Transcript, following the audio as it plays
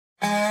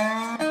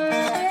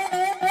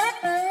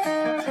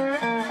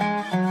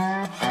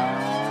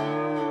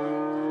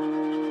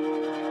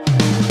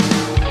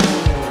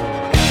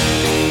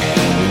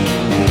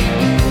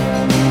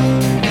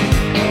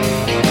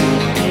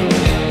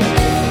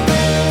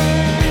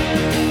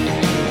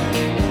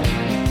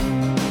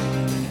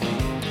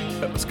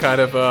kind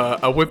of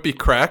a wimpy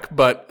crack,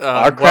 but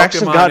our cracks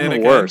have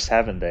gotten worse,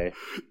 haven't they?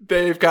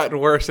 They've gotten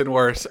worse and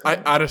worse. I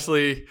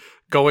honestly,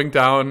 going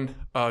down,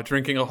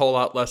 drinking a whole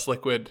lot less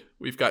liquid,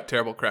 we've got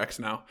terrible cracks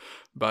now.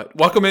 But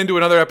welcome into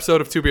another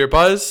episode of Two Beer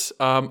Buzz.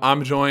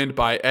 I'm joined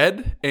by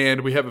Ed,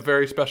 and we have a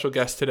very special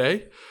guest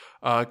today.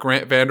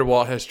 Grant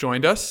VanderWall has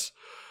joined us.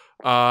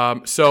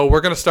 So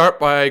we're going to start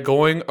by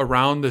going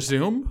around the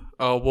Zoom.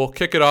 We'll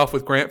kick it off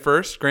with Grant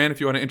first. Grant, if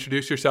you want to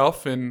introduce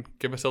yourself and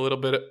give us a little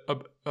bit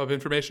of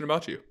information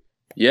about you.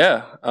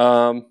 Yeah.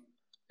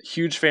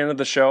 Huge fan of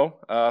the show.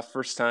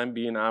 First time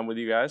being on with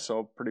you guys,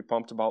 so pretty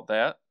pumped about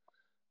that.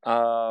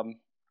 I'm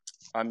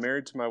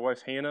married to my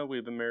wife, Hannah.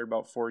 We've been married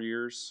about 4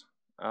 years.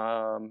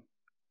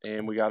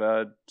 And we got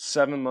a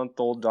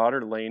 7-month-old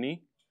daughter,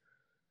 Lainey.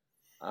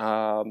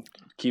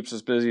 Keeps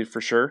us busy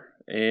for sure.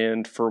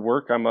 And for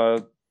work, I'm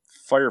a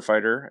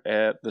firefighter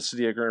at the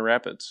city of Grand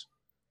Rapids.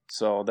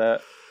 So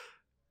that,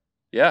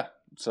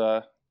 it's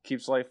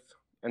keeps life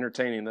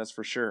entertaining, that's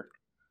for sure.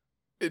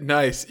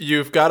 Nice.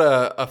 You've got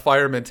a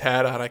fireman's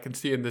hat on, I can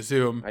see in the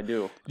Zoom. I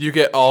do. You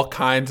get all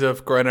kinds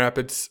of Grand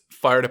Rapids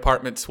Fire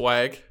Department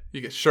swag.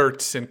 You get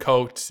shirts and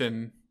coats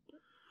and...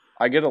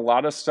 I get a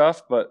lot of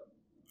stuff, but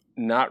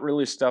not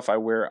really stuff I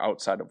wear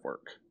outside of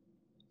work.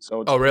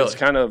 So it's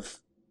kind of,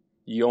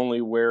 you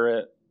only wear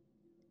it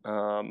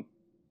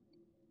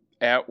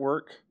at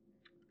work.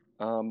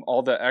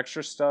 All the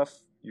extra stuff,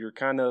 you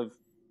kind of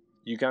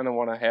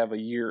want to have a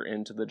year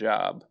into the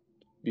job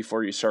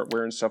before you start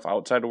wearing stuff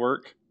outside of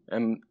work.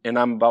 And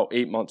I'm about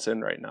 8 months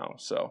in right now.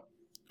 So,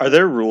 are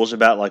there rules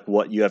about like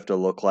what you have to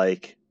look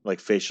like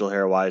facial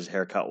hair wise,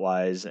 haircut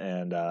wise,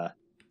 and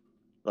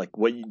like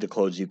the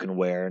clothes you can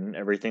wear and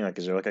everything? Like,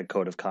 is there like a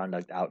code of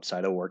conduct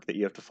outside of work that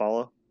you have to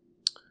follow?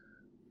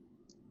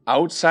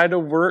 Outside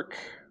of work,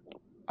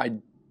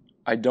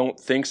 I don't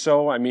think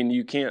so. I mean,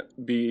 you can't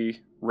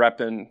be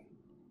repping,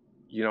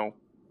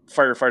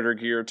 firefighter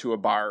gear to a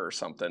bar or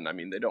something. I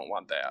mean, they don't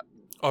want that.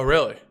 Oh,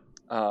 really?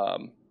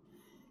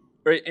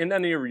 Right. In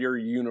any of your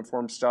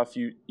uniform stuff,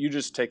 you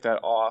just take that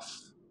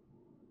off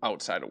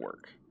outside of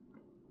work.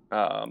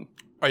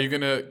 Are you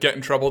going to get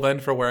in trouble then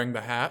for wearing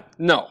the hat?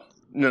 No.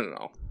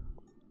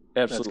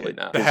 Absolutely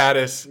not. The hat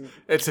it's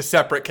a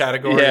separate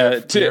category. Yeah,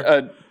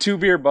 Two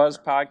Beer Buzz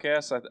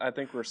podcast. I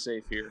think we're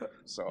safe here.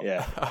 So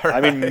yeah,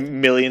 right. I mean,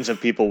 millions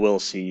of people will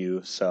see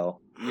you. So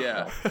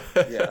yeah.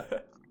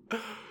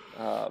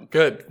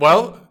 Good.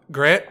 Well,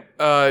 Grant,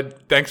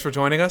 thanks for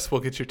joining us.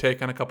 We'll get your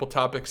take on a couple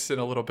topics in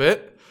a little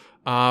bit.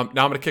 Now I'm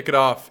going to kick it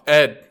off.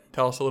 Ed,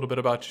 tell us a little bit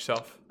about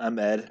yourself. I'm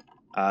Ed.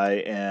 I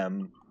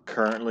am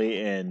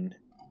currently in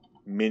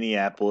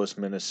Minneapolis,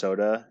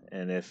 Minnesota,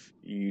 and if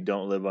you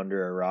don't live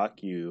under a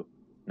rock, you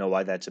know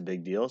why that's a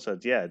big deal. So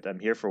yeah, I'm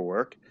here for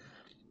work.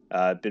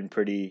 It's been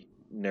pretty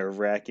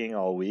nerve-wracking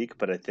all week,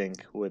 but I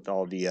think with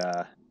all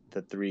the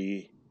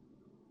 3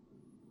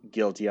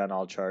 guilty on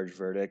all charge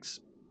verdicts,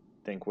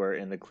 I think we're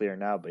in the clear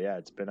now. But yeah,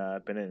 it's been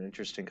an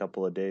interesting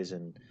couple of days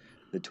in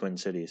the Twin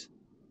Cities.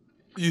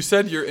 You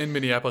said you're in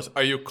Minneapolis.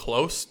 Are you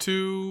close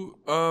to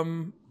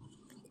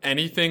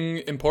anything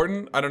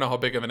important? I don't know how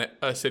big of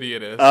a city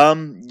it is.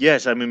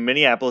 Yes, I mean,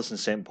 Minneapolis and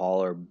St.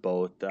 Paul are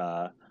both,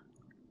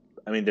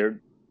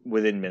 they're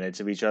within minutes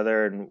of each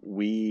other. And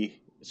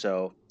we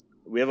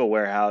have a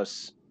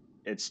warehouse.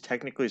 It's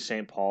technically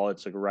St. Paul.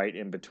 It's like right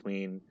in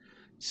between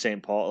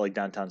St. Paul, like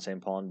downtown St.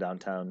 Paul and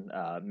downtown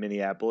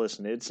Minneapolis.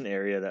 And it's an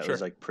area that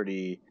was like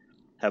pretty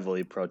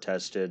heavily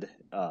protested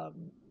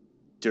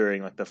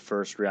during like the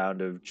first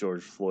round of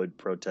George Floyd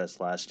protests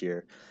last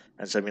year.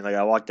 And so, I mean, like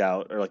I walked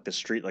out, or like the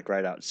street, like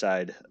right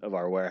outside of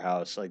our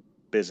warehouse, like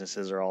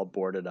businesses are all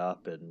boarded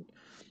up and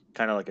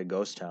kind of like a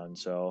ghost town.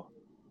 So,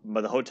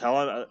 but the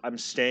hotel, I'm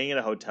staying in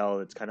a hotel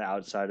that's kind of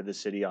outside of the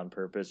city on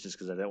purpose, just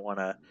because I didn't want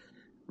to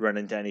run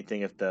into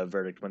anything if the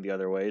verdict went the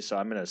other way. So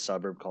I'm in a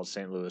suburb called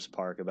St. Louis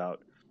Park,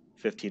 about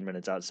 15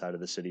 minutes outside of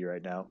the city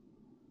right now.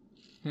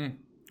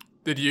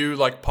 Did you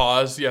like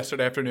pause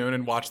yesterday afternoon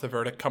and watch the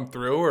verdict come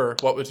through, or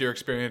what was your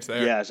experience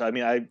there? Yeah, so I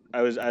mean,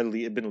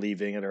 I'd been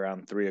leaving at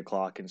around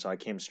 3:00, and so I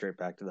came straight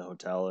back to the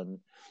hotel and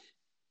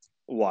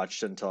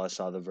watched until I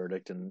saw the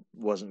verdict, and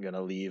wasn't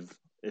gonna leave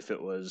if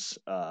it was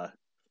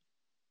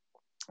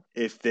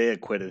if they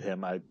acquitted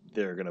him.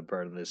 They're gonna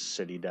burn this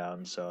city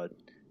down, so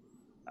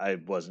I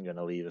wasn't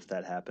gonna leave if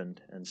that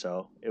happened, and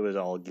so it was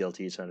all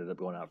guilty. So I ended up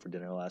going out for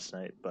dinner last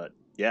night. But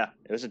yeah,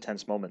 it was a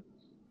tense moment.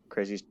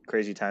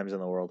 Crazy times in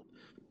the world.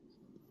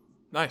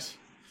 Nice.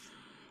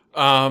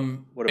 What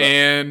about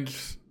and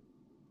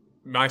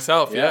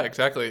myself? Yeah,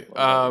 exactly.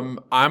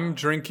 I'm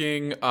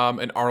drinking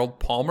an Arnold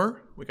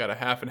Palmer. We got a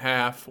half and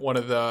half, one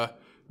of the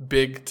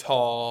big,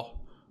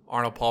 tall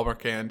Arnold Palmer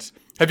cans.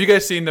 Have you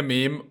guys seen the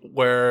meme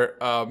where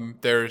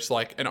there's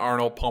like an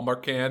Arnold Palmer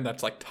can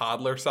that's like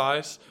toddler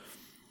size?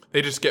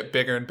 They just get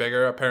bigger and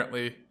bigger.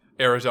 Apparently,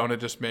 Arizona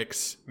just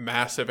makes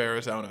massive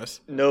Arizonas.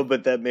 No,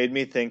 but that made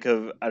me think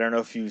of, I don't know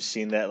if you've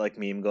seen that like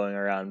meme going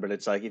around, but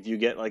it's like if you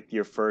get like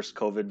your first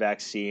COVID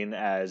vaccine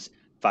as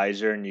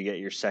Pfizer and you get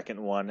your second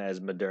one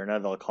as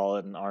Moderna, they'll call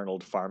it an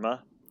Arnold Pharma.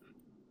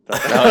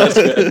 No, that's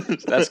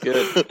good. That's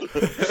good.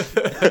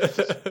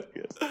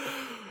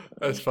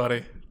 That's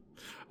funny.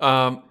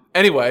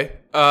 Anyway,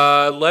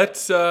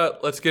 let's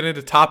get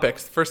into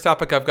topics. First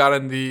topic I've got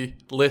on the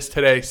list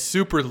today: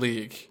 Super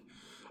League.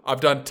 I've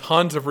done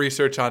tons of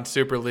research on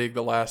Super League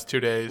the last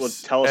 2 days. Well,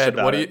 tell us Ed,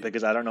 about it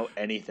because I don't know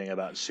anything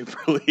about Super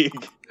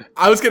League.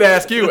 I was going to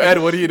ask you, Ed,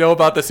 what do you know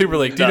about the Super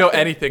League? Do you know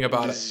anything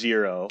about it?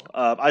 Zero.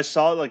 I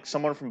saw like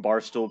someone from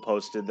Barstool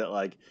posted that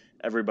like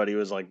everybody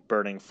was like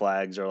burning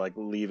flags or like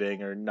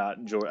leaving or not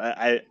enjoying.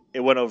 It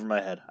went over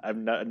my head. I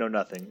know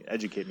nothing.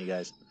 Educate me,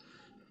 guys.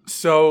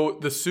 So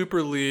the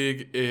Super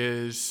League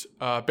is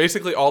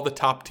basically all the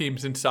top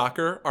teams in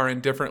soccer are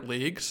in different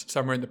leagues.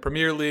 Some are in the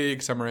Premier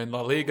League, some are in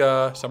La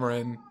Liga, some are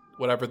in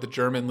whatever the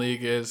German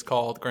league is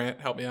called.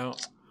 Grant, help me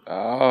out.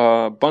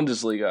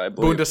 Bundesliga, I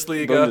believe.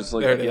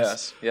 Bundesliga. There it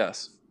is.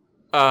 Yes.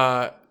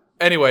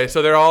 Anyway,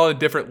 so they're all in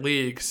different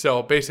leagues.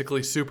 So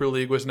basically, Super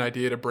League was an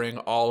idea to bring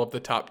all of the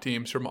top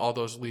teams from all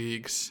those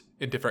leagues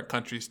in different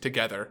countries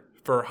together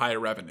for higher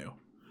revenue.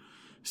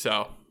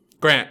 So,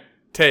 Grant,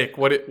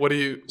 what are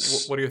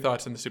your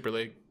thoughts on the Super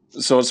League?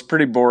 So it's a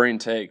pretty boring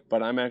take,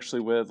 but I'm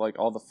actually with like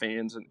all the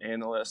fans and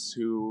analysts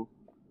who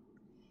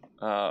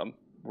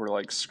were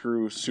like,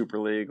 screw Super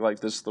League, like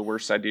this is the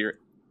worst idea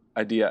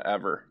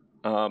ever.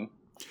 Do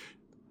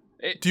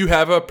you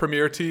have a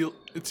Premier team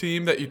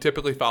that you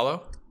typically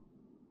follow?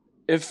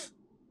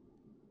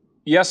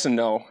 Yes and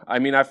no. I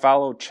mean, I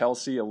follow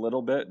Chelsea a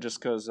little bit just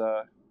because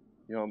the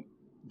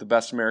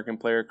best American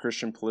player,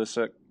 Christian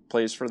Pulisic,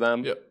 plays for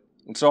them. Yep.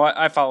 And so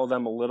I follow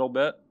them a little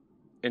bit.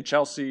 And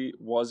Chelsea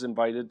was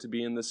invited to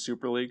be in this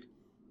Super League.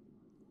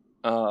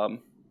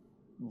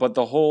 But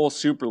the whole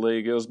Super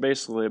League, it was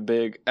basically a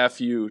big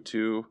FU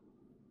to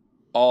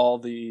all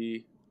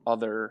the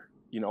other,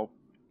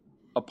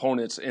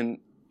 opponents in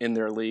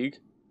their league.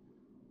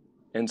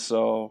 And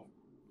so,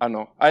 I don't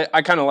know.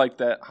 I kind of like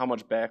that, how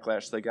much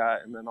backlash they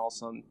got. And then all of a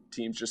sudden,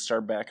 teams just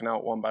start backing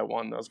out one by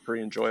one. That was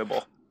pretty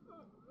enjoyable.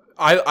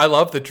 I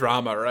love the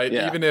drama, right?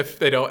 Yeah. Even if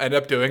they don't end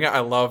up doing it,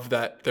 I love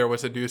that there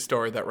was a news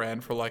story that ran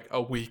for like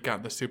a week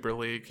on the Super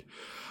League.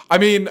 I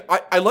mean,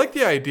 I like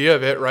the idea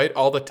of it, right?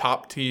 All the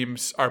top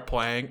teams are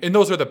playing, and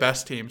those are the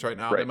best teams right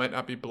now. Right. They might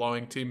not be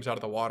blowing teams out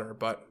of the water,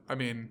 but I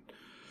mean,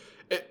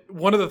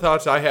 one of the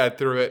thoughts I had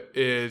through it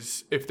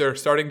is if they're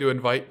starting to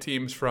invite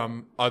teams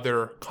from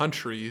other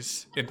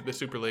countries into the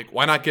Super League,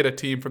 why not get a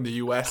team from the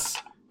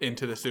U.S.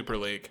 into the Super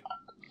League?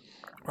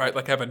 Right,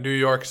 like have a New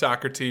York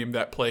soccer team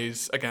that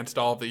plays against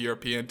all of the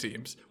European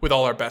teams with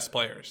all our best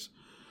players.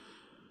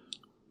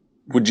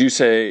 Would you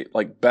say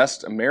like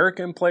best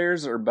American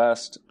players or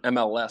best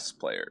MLS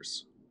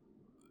players?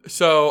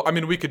 So, I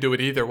mean, we could do it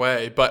either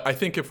way, but I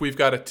think if we've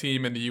got a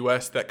team in the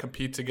U.S. that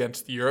competes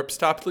against Europe's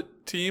top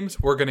teams,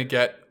 we're going to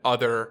get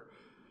other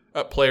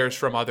players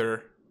from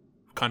other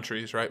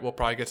countries, right? We'll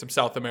probably get some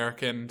South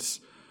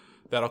Americans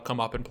that'll come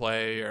up and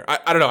play. Or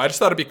I don't know. I just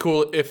thought it'd be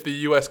cool if the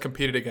U.S.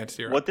 competed against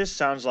Europe. What this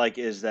sounds like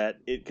is that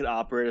it could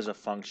operate as a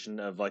function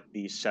of like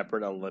the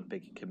separate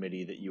Olympic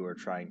committee that you were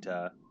trying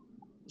to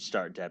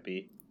start,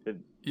 Deppy.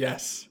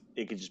 Yes.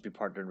 It could just be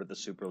partnered with the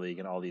Super League,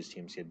 and all these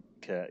teams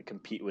could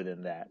compete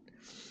within that.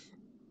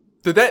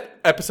 Did that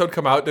episode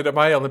come out? Did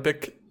my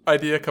Olympic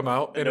idea come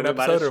out in an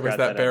episode, or was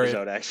that buried?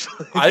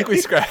 Actually, I think we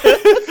scrapped.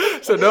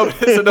 so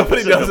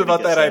nobody knows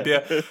about that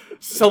idea.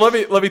 So let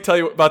me tell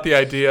you about the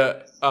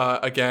idea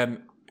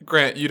again.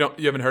 Grant, you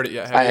haven't heard it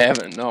yet, have you? I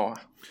haven't. No.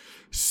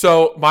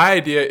 So my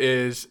idea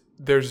is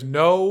there's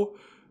no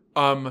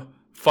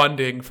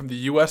funding from the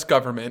U.S.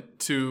 government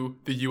to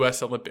the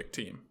U.S. Olympic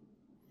team,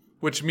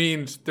 which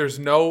means there's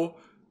no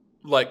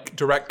like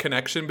direct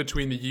connection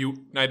between the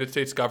United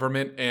States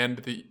government and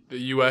the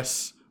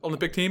U.S.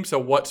 Olympic team. So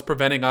what's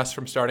preventing us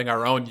from starting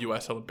our own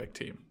U.S. Olympic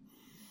team?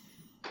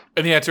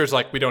 And the answer is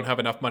like we don't have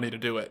enough money to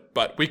do it,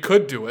 but we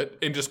could do it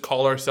and just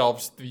call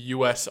ourselves the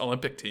U.S.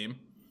 Olympic team.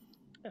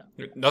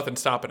 Yeah. Nothing's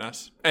stopping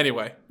us.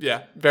 Anyway,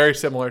 yeah, very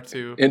similar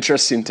to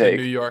interesting take.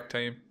 The New York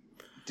team.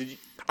 Did you?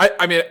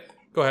 I mean,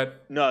 go ahead.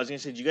 No, I was gonna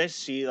say, did you guys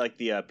see like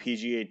the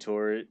PGA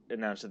Tour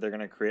announced that they're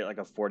gonna create like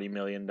a $40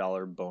 million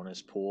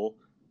bonus pool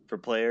for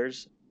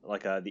players,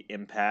 like the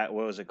impact.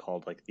 What was it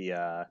called? Like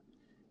the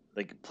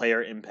like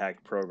player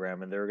impact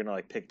program, and they were gonna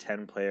like pick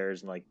 10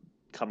 players and like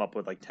come up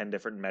with like 10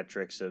 different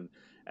metrics and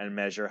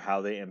measure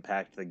how they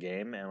impact the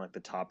game, and like the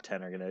top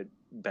 10 are gonna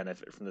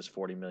benefit from this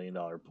 $40 million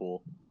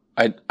pool.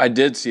 I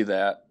did see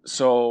that.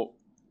 So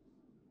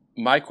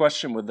my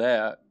question with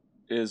that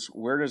is,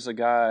 where does a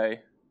guy,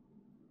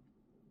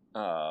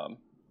 I'm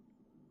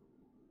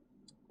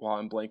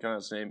blanking on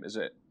his name. Is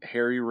it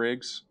Harry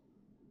Riggs?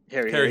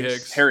 Harry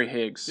Higgs. Harry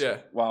Higgs. Yeah.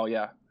 Wow,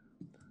 yeah.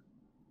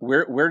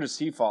 Where does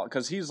he fall?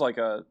 Because he's like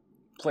a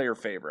player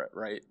favorite,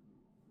 right?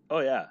 Oh,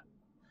 yeah.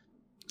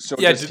 So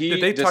yeah, does he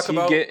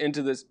get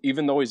into this,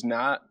 even though he's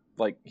not,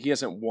 like, he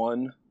hasn't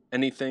won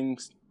anything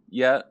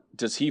yet?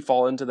 Does he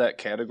fall into that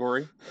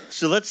category?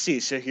 So let's see.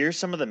 So here's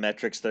some of the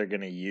metrics they're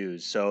going to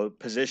use. So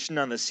position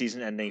on the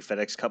season-ending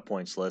FedEx Cup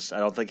points list. I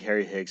don't think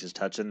Harry Higgs is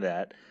touching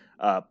that.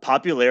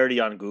 Popularity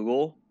on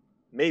Google,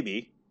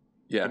 maybe.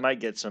 Yeah. He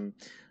might get some.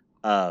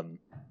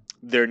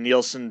 their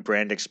Nielsen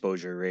brand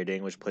exposure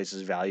rating, which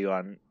places value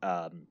on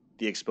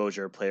the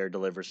exposure a player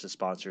delivers to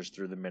sponsors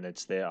through the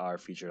minutes they are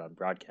featured on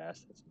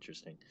broadcast. That's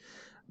interesting.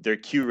 Their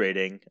Q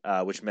rating,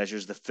 which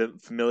measures the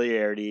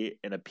familiarity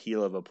and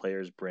appeal of a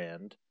player's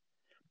brand.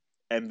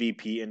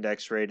 MVP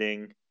index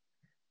rating.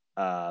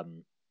 Yeah,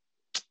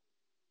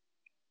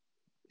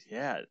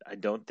 I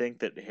don't think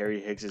that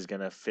Harry Higgs is going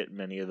to fit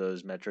many of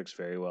those metrics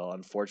very well,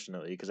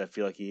 unfortunately, because I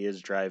feel like he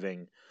is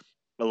driving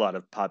a lot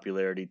of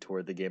popularity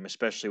toward the game,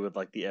 especially with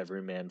like the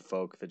everyman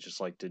folk that just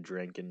like to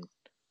drink and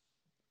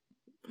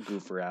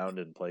goof around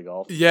and play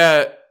golf.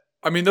 Yeah,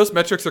 I mean, those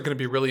metrics are going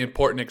to be really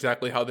important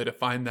exactly how they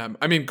define them.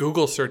 I mean,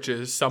 Google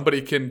searches,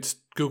 somebody can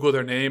Google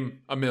their name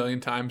a million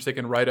times. They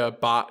can write a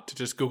bot to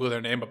just Google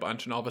their name a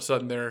bunch, and all of a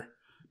sudden they're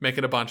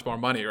making a bunch more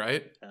money,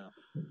 right? Yeah.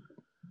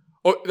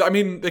 Or, I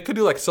mean, they could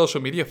do like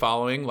social media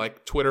following,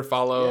 like Twitter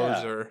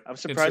follows or I'm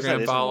surprised that Instagram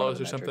isn't follows one of or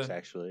the metrics, something.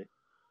 actually.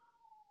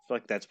 I feel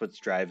like that's what's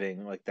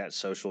driving, like that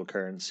social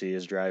currency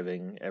is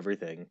driving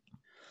everything.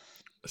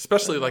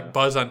 Especially like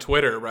buzz on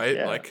Twitter, right?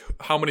 Yeah. Like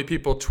how many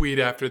people tweet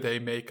after they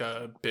make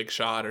a big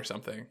shot or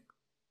something.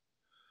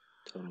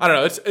 I don't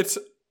know. It's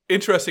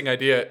interesting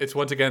idea. It's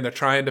once again, they're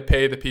trying to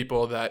pay the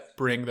people that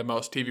bring the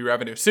most TV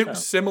revenue.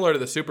 Similar to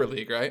the Super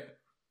League, right?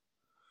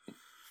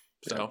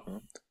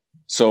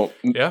 So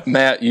yeah.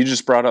 Matt, you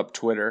just brought up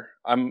Twitter.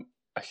 I'm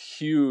a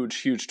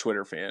huge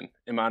Twitter fan.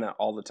 I'm on it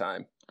all the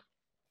time.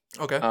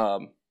 Okay.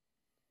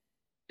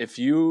 If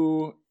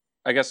you,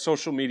 I guess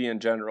social media in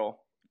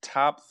general,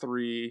 top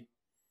 3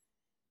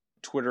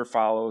 Twitter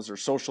follows or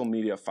social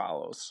media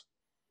follows.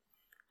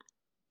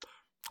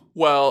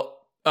 Well,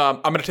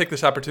 I'm going to take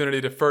this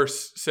opportunity to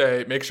first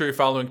say, make sure you're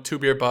following Two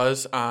Beer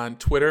Buzz on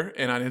Twitter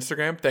and on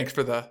Instagram. Thanks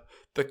for the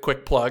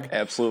quick plug.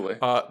 Absolutely.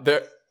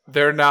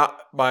 They're not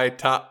my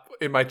top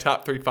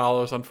 3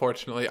 follows,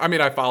 unfortunately. I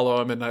mean, I follow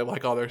them and I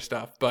like all their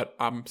stuff, but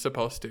I'm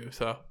supposed to.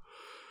 So,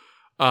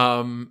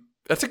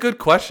 that's a good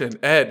question,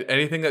 Ed.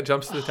 Anything that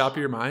jumps to the top of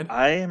your mind?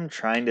 I am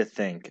trying to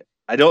think.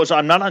 So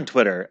I'm not on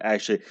Twitter,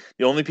 actually.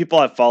 The only people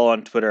I follow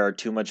on Twitter are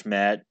Too Much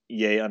Matt,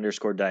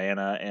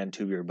 Yay_Diana, and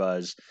Two Beer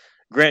Buzz.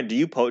 Grant, do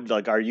you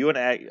are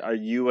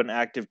you an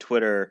active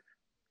Twitter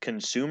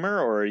consumer,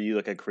 or are you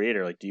like a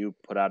creator? Like, do you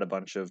put out a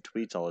bunch of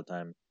tweets all the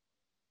time?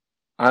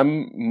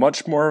 I'm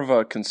much more of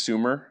a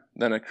consumer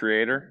than a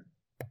creator.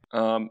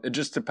 It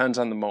just depends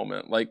on the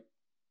moment. Like,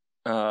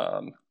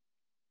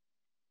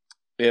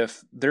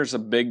 if there's a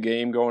big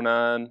game going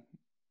on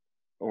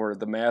or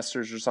the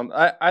Masters or something,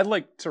 I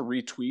like to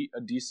retweet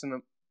a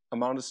decent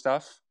amount of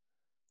stuff,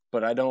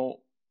 but I don't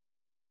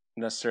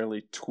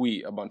necessarily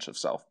tweet a bunch of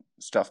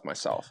stuff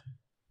myself.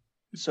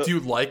 So, do you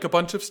like a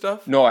bunch of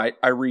stuff? No, I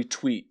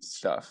retweet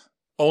stuff.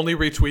 Only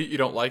retweet? You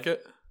don't like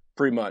it?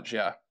 Pretty much,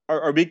 yeah.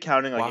 Are we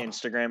counting like Wow.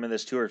 Instagram in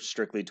this too, or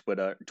strictly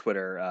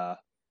Twitter?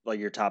 Like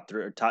your top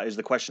 3? Is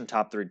the question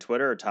top 3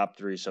 Twitter or top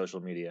 3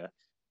 social media?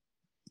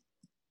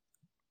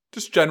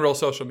 Just general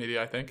social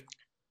media, I think.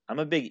 I'm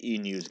a big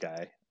e-news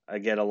guy. I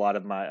get a lot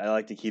of I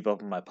like to keep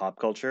up with my pop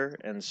culture,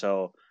 and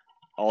so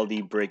all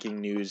the breaking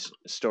news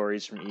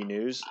stories from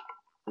e-news,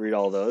 read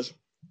all those.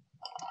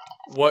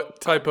 What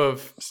type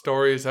of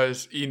stories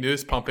has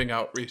e-news pumping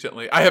out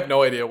recently? I have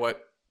no idea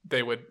what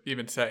they would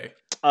even say.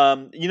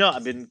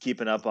 I've been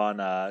keeping up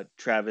on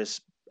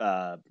Travis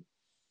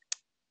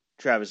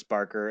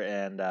Barker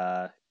and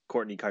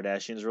Kourtney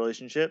Kardashian's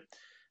relationship.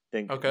 I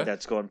think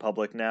that's going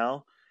public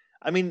now.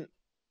 I mean,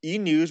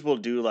 e-news will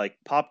do like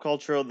pop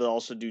culture. They'll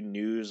also do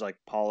news like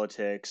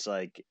politics,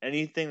 like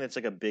anything that's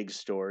like a big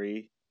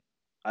story.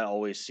 I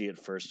always see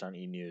it first on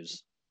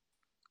e-news.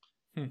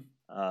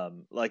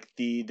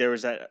 There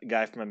was that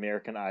guy from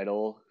American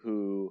Idol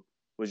who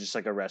was just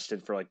like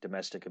arrested for like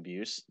domestic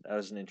abuse. That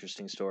was an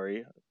interesting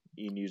story.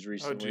 E-news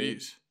recently. Oh,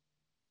 geez.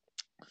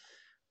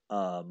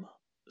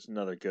 There's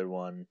another good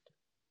one.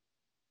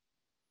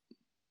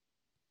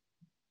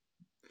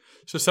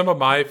 So some of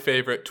my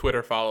favorite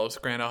Twitter follows,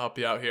 Grant, I'll help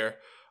you out here.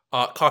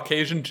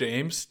 Caucasian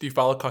James. Do you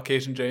follow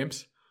Caucasian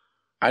James?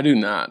 I do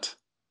not.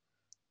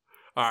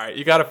 All right,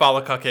 you got to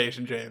follow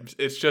Caucasian James.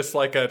 It's just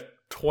like a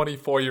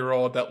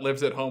 24-year-old that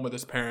lives at home with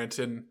his parents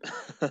and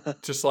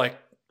just like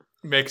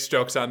makes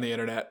jokes on the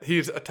internet.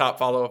 He's a top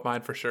follow of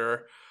mine for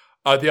sure.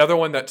 The other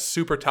one that's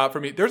super top for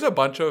me, there's a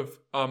bunch of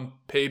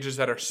pages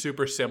that are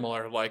super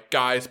similar, like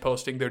guys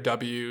posting their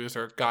W's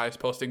or guys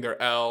posting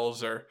their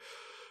L's or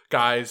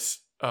guys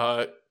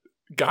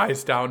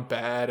down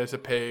bad as a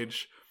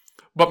page.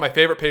 But my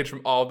favorite page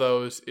from all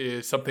those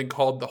is something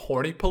called the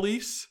Horny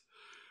Police.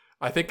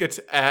 I think it's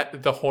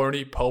at the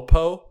Horny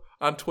Popo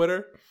on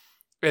Twitter.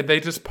 And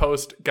they just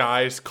post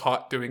guys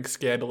caught doing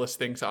scandalous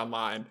things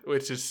online,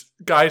 which is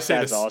guys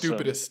say the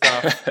stupidest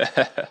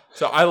stuff.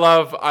 So I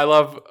love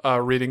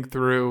reading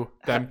through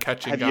them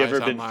catching guys online. Have you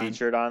ever been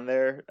featured on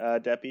there,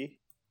 Deppy?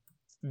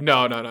 No.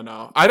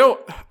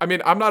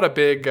 I'm not a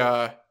big...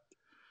 I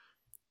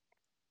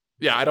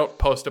don't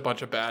post a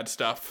bunch of bad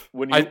stuff.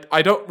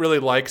 I don't really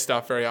like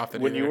stuff very often.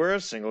 When you were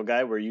a single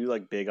guy, were you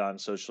like big on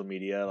social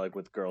media, like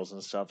with girls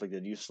and stuff? Like,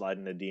 did you slide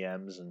into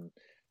DMs and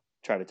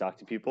try to talk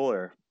to people,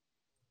 or?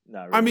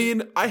 Not really. I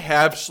mean, I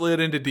have slid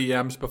into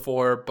DMs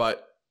before,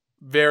 but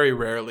very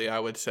rarely, I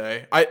would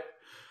say.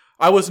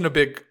 I wasn't a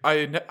big.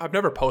 I've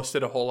never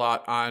posted a whole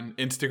lot on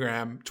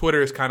Instagram.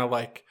 Twitter is kind of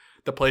like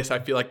the place I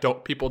feel like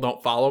people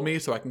don't follow me,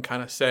 so I can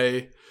kind of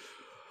say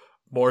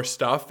more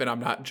stuff, and I'm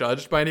not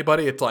judged by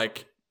anybody. It's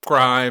like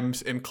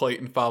Grimes and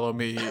Clayton follow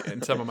me,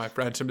 and some of my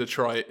friends from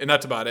Detroit, and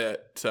that's about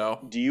it.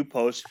 So, do you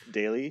post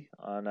daily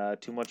on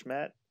Too Much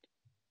Matt?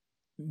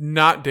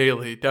 Not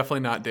daily, definitely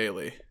not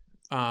daily.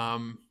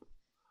 I'm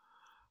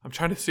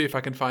trying to see if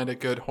I can find a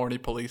good horny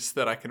police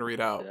that I can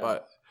read out,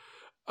 but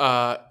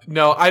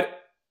no,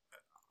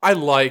 I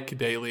like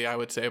daily, I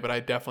would say, but I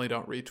definitely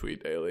don't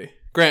retweet daily.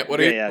 Grant, what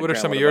are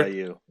some of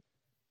your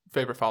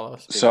favorite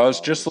follows? So I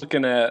was just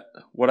looking at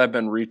what I've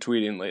been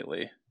retweeting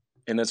lately,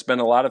 and it's been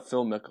a lot of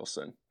Phil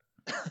Mickelson.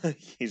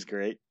 He's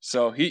great.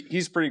 So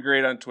he's pretty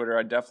great on Twitter.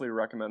 I definitely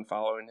recommend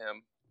following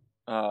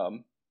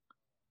him.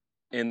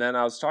 And then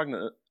I was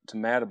talking to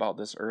Matt about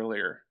this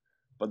earlier,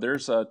 but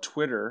there's a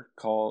Twitter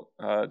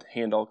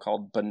handle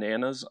called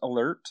Bananas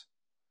Alert,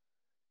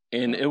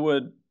 and it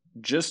would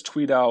just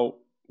tweet out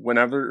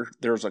whenever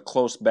there's a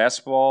close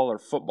basketball or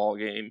football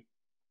game.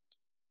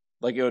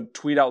 Like, it would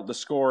tweet out the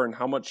score and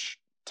how much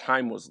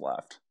time was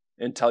left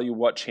and tell you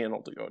what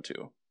channel to go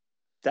to.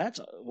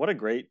 What a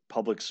great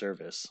public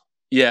service.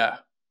 Yeah.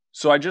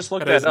 So I just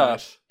looked that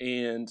up,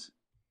 and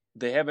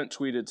they haven't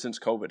tweeted since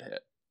COVID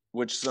hit,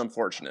 which is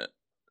unfortunate.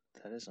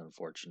 That is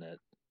unfortunate.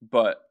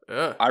 But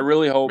I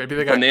really hope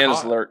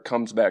Bananas Alert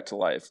comes back to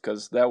life,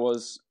 because that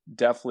was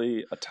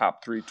definitely a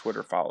top 3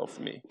 Twitter follow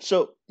for me.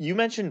 So you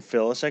mentioned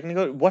Phil a second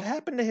ago. What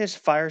happened to his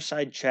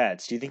fireside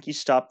chats? Do you think he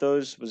stopped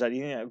those? Was that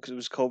because it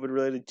was COVID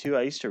related too?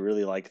 I used to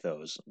really like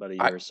those about a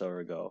year or so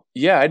ago.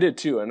 Yeah, I did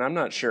too, and I'm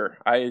not sure.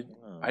 I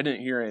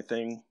didn't hear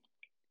anything.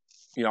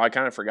 I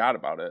kind of forgot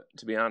about it,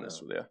 to be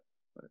honest with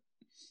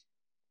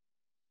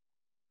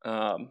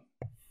you.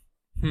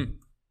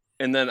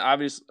 And then,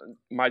 obviously,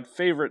 my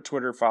favorite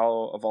Twitter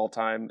follow of all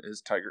time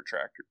is Tiger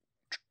Tracker,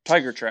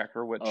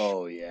 which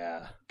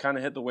kind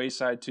of hit the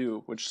wayside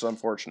too, which is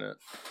unfortunate.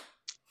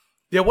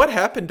 Yeah, what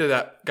happened to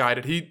that guy?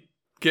 Did he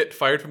get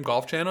fired from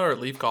Golf Channel or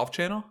leave Golf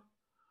Channel?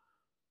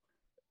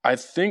 I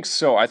think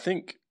so. I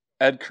think,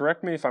 Ed,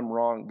 correct me if I'm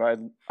wrong, but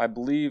I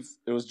believe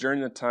it was during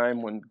the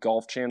time when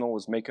Golf Channel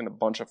was making a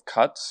bunch of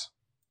cuts,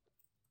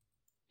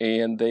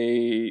 and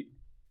they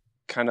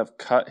kind of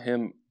cut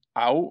him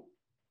out.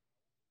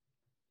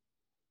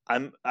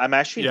 I'm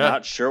actually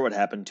not sure what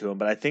happened to him,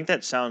 but I think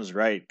that sounds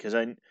right, because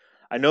I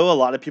know a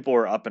lot of people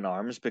were up in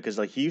arms because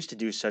he used to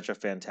do such a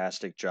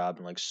fantastic job,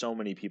 and so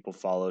many people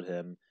followed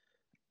him,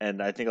 and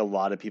I think a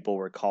lot of people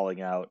were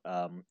calling out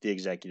the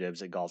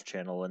executives at Golf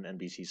Channel and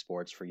NBC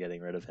Sports for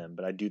getting rid of him.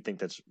 But I do think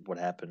that's what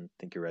happened. I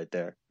think you're right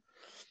there.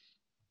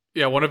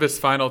 Yeah, one of his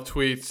final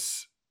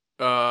tweets.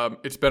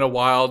 It's been a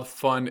wild,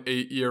 fun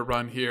 8-year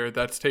run here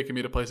that's taken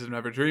me to places I've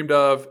never dreamed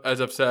of. As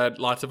I've said,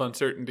 lots of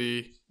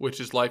uncertainty, which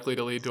is likely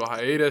to lead to a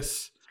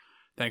hiatus.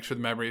 Thanks for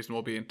the memories, and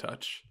we'll be in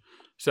touch.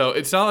 So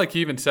it's not like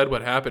he even said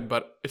what happened,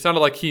 but it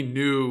sounded like he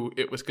knew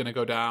it was going to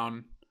go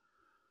down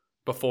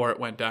before it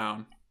went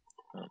down.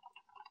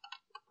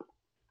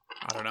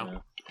 I don't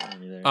know.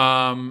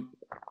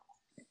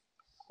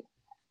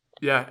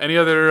 Yeah. Any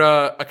other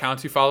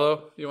accounts you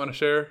follow you want to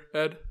share,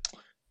 Ed?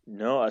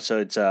 No. So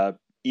it's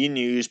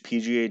E-News,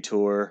 PGA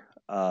Tour.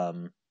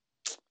 I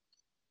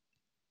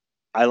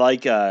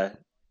like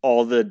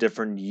all the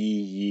different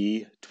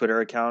Yee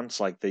Twitter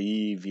accounts, like the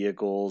Yee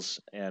Vehicles,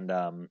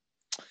 and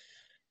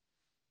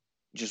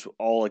just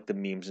all the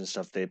memes and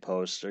stuff they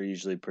post are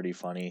usually pretty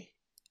funny.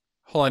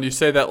 Hold on, you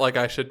say that like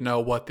I should know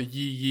what the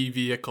Yee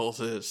Vehicles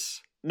is.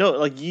 No,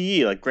 like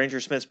Yee, like Granger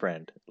Smith's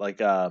brand.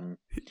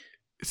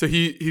 So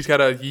he's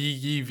got a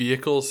Yee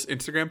Vehicles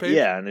Instagram page?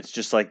 Yeah, and it's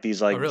just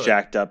these really?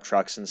 Jacked up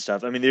trucks and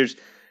stuff. I mean, there's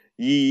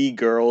Yee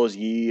Girls,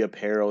 Yee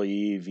Apparel,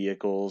 Yee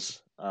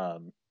Vehicles,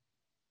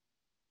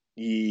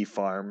 Yee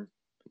Farm,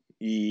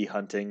 Yee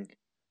Hunting,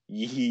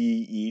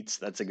 Yee Eats.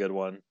 That's a good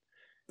one.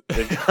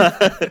 They've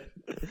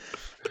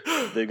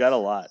got a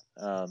lot.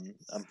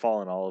 I'm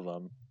following all of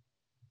them.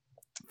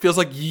 Feels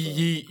like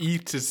Yee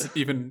Eats is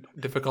even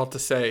difficult to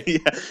say. Yeah,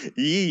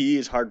 Yee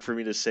is hard for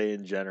me to say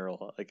in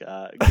general.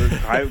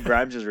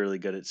 Grimes is really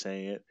good at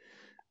saying it,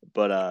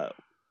 but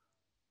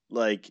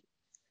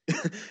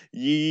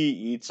Yee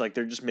Eats,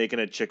 they're just making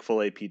a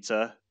Chick-fil-A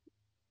pizza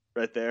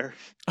right there.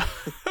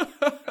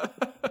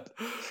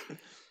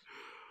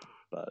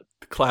 But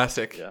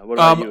classic. Yeah. What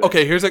about you?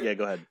 Okay, here's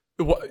go ahead.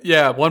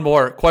 Yeah, one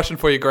more question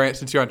for you, Grant.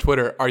 Since you're on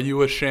Twitter, are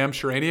you a Sham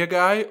Charania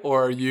guy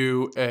or are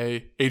you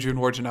a Adrian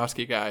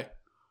Wojnarowski guy?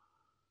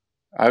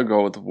 I would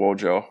go with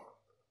Wojo.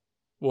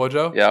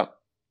 Wojo? Yeah.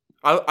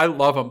 I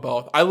love them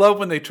both. I love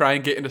when they try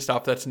and get into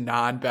stuff that's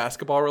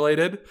non-basketball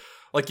related.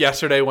 Like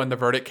yesterday when the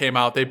verdict came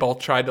out, they both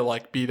tried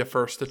to be the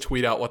first to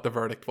tweet out what the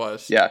verdict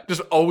was. Yeah. Just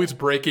always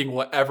breaking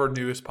whatever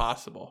news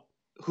possible.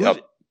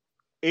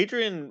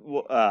 Adrian,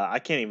 I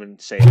can't even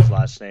say his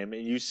last name.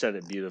 You said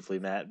it beautifully,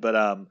 Matt.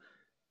 But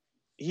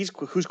who's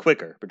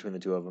quicker between the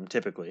two of them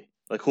typically?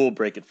 Who will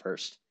break it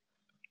first?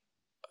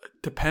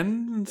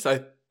 Depends.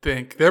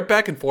 think. They're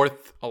back and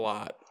forth a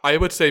lot. I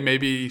would say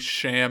maybe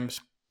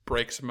Shams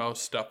breaks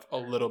most stuff a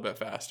little bit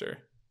faster.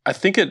 I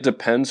think it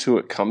depends who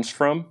it comes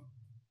from,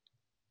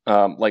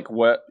 like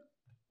what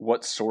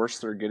source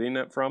they're getting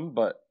it from.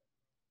 But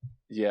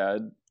yeah,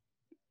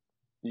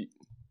 you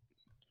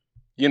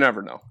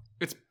never know.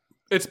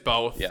 It's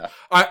both. Yeah,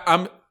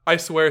 I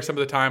swear some of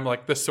the time,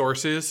 like the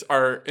sources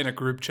are in a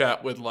group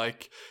chat with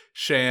like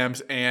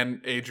Shams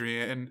and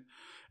Adrian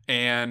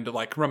and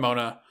like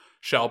Ramona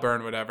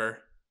Shelburne, whatever.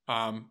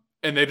 And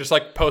they just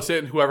like post it,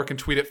 and whoever can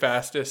tweet it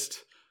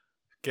fastest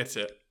gets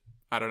it.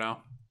 I don't know.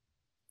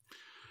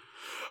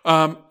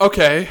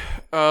 Okay.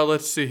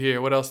 Let's see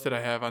here. What else did I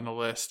have on the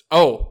list?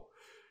 Oh,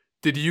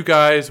 did you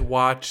guys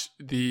watch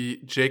the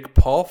Jake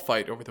Paul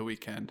fight over the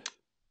weekend?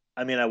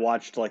 I mean, I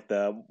watched like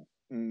the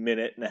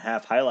minute and a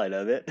half highlight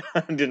of it.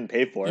 I didn't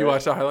pay for it. You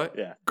watched the highlight?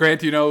 Yeah.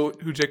 Grant, do you know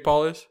who Jake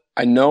Paul is?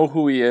 I know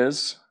who he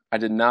is. I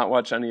did not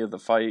watch any of the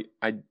fight.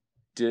 I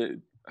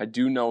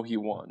do know he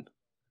won.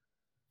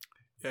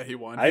 Yeah, he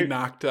won. He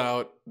knocked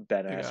out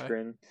Ben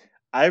Askren.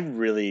 I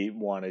really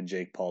wanted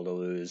Jake Paul to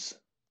lose.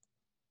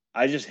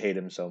 I just hate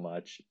him so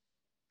much.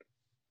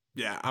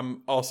 Yeah,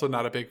 I'm also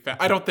not a big fan.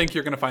 I don't think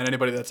you're going to find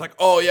anybody that's like,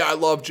 oh, yeah, I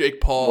love Jake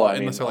Paul. Well,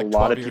 unless they're like a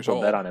lot of 12 years people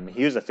old. bet on him.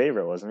 He was a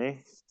favorite, wasn't he?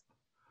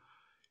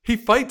 He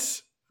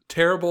fights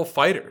terrible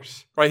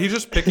fighters, right? He's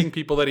just picking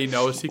people that he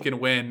knows he can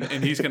win,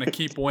 and he's going to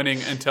keep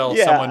winning until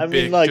someone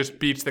big just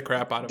beats the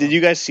crap out of him. Did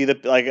you guys see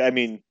that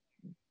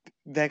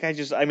guy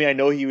just, I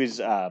know he was,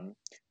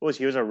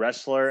 he was a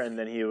wrestler and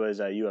then he was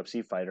a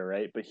UFC fighter,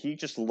 right? But he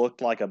just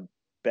looked like a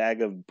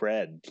bag of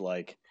bread.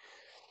 Like,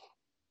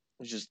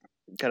 was just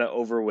kind of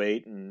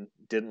overweight and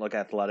didn't look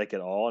athletic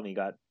at all, and he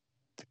got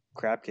the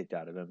crap kicked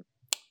out of him.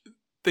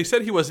 They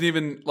said he wasn't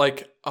even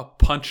like a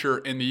puncher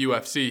in the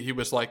UFC. He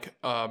was like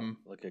a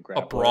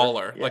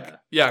brawler.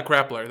 Yeah.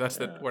 Grappler. That's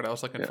the word I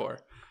was looking for.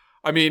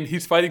 I mean,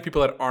 he's fighting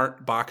people that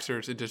aren't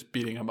boxers and just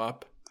beating them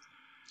up.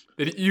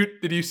 Did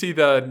you see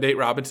the Nate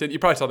Robinson? You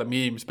probably saw the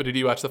memes, but did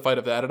you watch the fight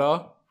of that at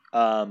all?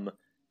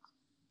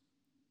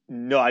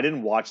 No, I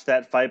didn't watch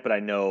that fight, but I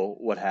know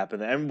what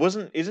happened. And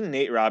isn't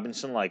Nate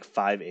Robinson like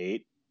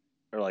 5'8"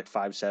 or like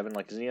 5'7"?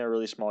 Like, isn't he a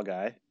really small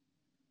guy?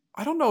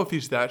 I don't know if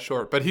he's that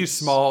short, but he's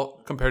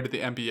small compared to the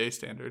NBA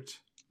standards.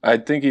 I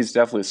think he's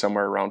definitely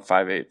somewhere around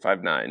 5'8",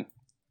 5'9".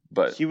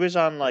 But he was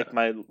on like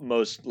my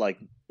most like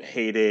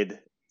hated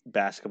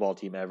basketball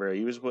team ever.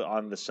 He was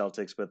on the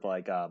Celtics with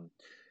like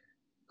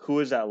who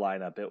was that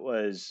lineup? It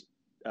was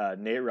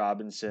Nate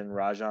Robinson,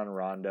 Rajon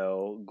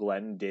Rondo,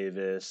 Glenn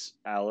Davis,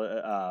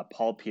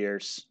 Paul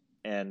Pierce,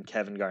 and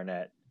Kevin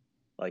Garnett,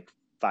 like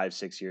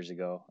 5-6 years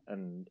ago.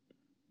 And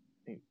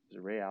I think, was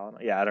it Ray Allen?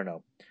 Yeah, I don't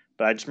know.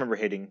 But I just remember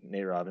hating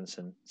Nate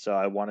Robinson, so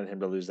I wanted him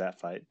to lose that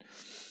fight.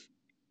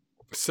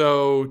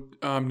 So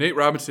Nate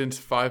Robinson's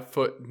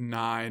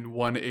 5'9",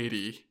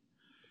 180.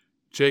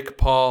 Jake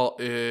Paul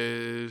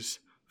is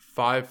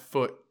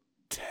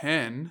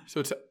 5'10", so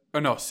it's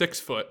 6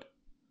 foot.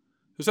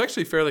 It's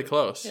actually fairly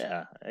close.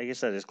 Yeah, I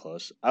guess that is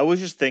close. I always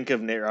just think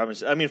of Nate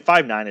Robinson. I mean,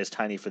 5'9" is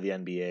tiny for the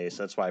NBA,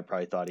 so that's why I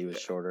probably thought he was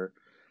shorter.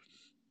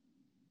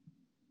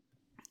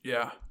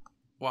 Yeah.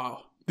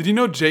 Wow. Did you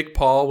know Jake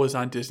Paul was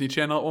on Disney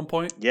Channel at one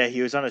point? Yeah,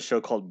 he was on a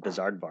show called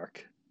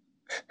Bizaardvark.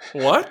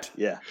 What?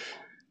 Yeah.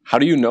 How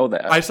do you know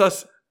that? I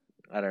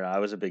don't know. I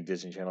was a big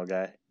Disney Channel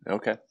guy.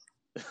 Okay.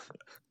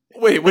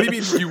 Wait, what do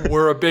you mean you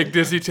were a big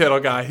Disney Channel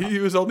guy? He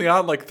was only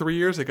on like 3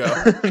 years ago.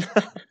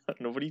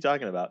 No, what are you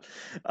talking about?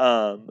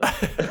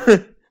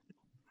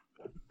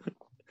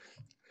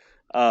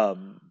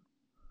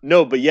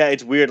 No, but yeah,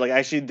 it's weird. Like,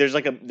 actually, there's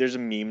a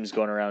memes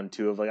going around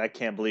too of like, I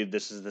can't believe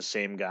this is the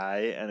same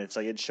guy, and it's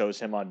like it shows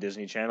him on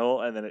Disney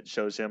Channel, and then it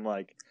shows him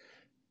like,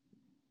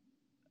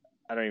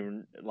 I don't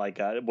even like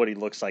what he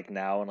looks like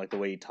now and like the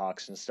way he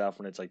talks and stuff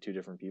when it's like two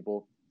different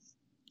people.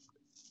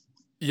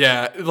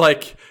 Yeah,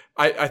 like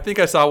I think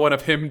I saw one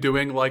of him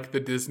doing like the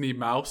Disney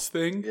mouse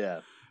thing. Yeah,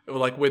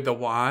 like with the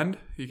wand.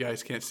 You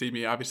guys can't see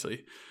me,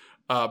 obviously.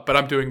 But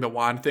I'm doing the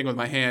wand thing with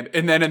my hand.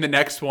 And then in the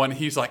next one,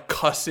 he's like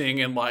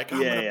cussing and like,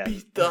 I'm going to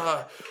beat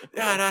the...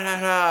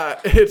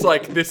 It's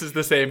like, this is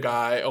the same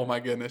guy. Oh my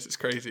goodness, it's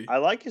crazy. I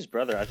like his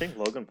brother. I think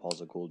Logan Paul's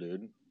a cool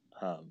dude.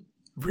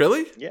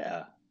 Really?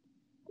 Yeah.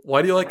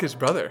 Why do you like his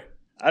brother?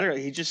 I don't know.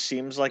 He just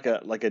seems like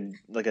a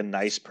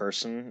nice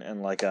person,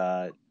 and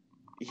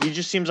he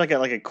just seems like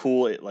a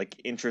cool,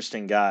 like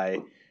interesting guy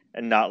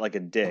and not like a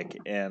dick.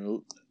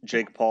 And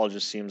Jake Paul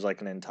just seems like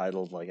an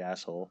entitled like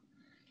asshole.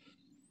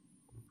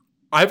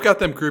 I've got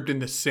them grouped in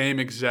the same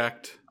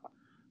exact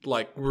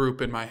like group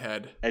in my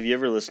head. Have you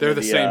ever listened They're to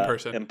the same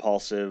person.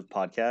 Impulsive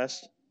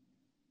podcast?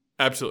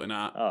 Absolutely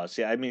not. Oh,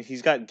 see, I mean, he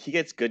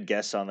gets good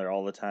guests on there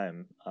all the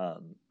time.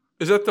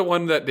 Is that the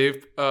one that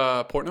Dave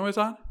Portnoy is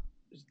on?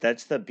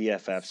 That's the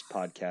BFFs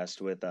podcast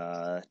with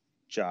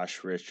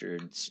Josh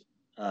Richards.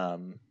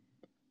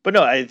 But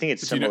no, I think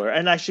it's similar.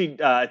 And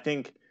actually, I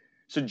think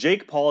so.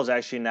 Jake Paul is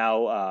actually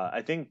now.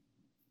 I think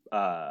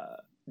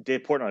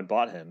Dave Portnoy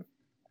bought him.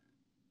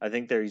 I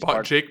think he's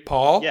bought Jake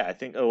Paul. Yeah, I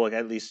think. Oh, like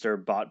at least they're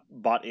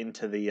bought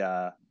into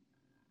the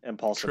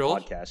Impulsive Trill?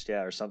 podcast,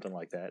 yeah, or something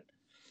like that.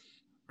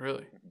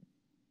 Really?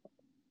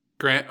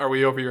 Grant, are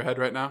we over your head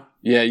right now?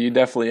 Yeah, you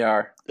definitely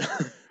are.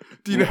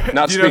 Do you know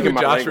Not who speaking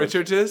my Josh language.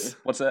 Richards is?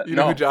 What's that? You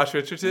know who Josh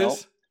Richards No.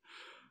 is?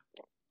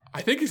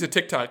 I think he's a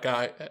TikTok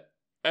guy.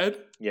 Ed?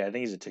 Yeah, I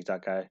think he's a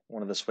TikTok guy.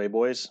 One of the Sway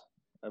Boys,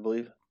 I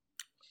believe.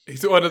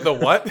 He's one of the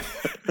what?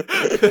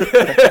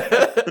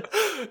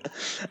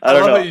 I love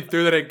don't know. how you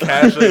threw that in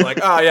casually, like,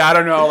 oh yeah, I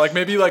don't know, like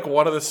maybe like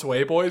one of the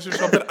Sway Boys or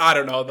something. I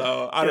don't know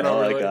though. I don't know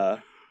really.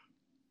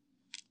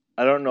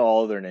 I don't know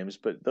all of their names,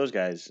 but those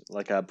guys,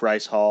 like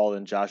Bryce Hall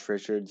and Josh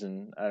Richards,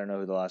 and I don't know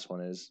who the last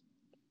one is.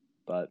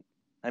 But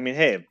I mean,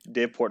 hey, if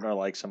Dave Portnoy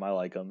likes him, I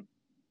like him.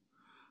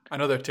 I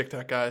know they're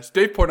TikTok guys.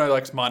 Dave Portnoy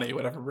likes money,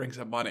 whatever brings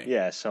him money.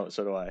 Yeah, so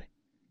do I.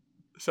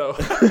 So,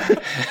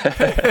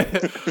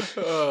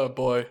 oh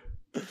boy.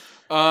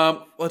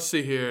 Let's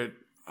see here.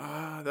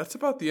 That's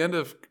about the end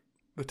of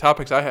the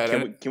topics I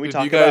had. Can we Did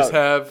talk you guys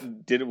about?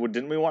 have?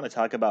 Didn't we want to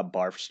talk about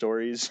barf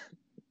stories?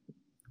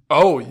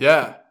 Oh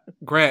yeah,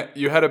 Grant,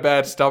 you had a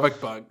bad stomach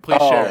bug.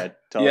 Please share.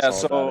 Tell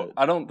us all about it.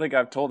 I don't think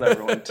I've told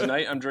everyone.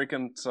 Tonight I'm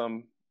drinking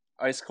some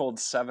ice cold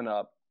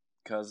 7-Up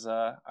because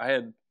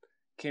I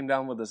came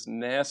down with this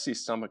nasty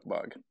stomach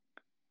bug,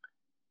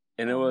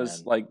 and it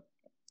was like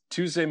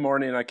Tuesday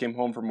morning. I came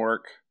home from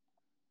work,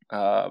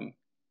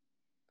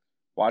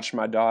 watched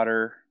my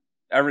daughter.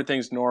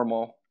 Everything's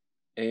normal,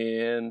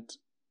 and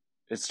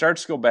it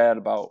starts to go bad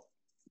about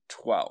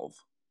 12.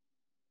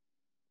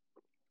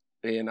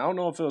 And I don't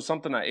know if it was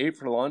something I ate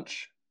for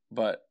lunch,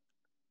 but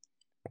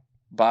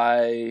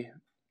by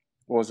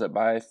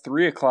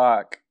 3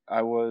 o'clock,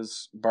 I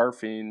was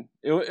barfing.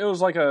 It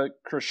was like a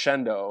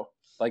crescendo.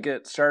 Like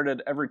it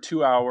started every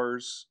 2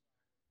 hours,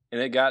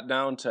 and it got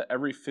down to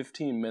every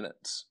 15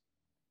 minutes.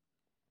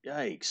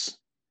 Yikes.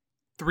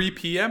 3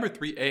 p.m. or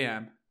 3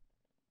 a.m.?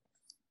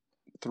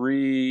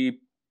 3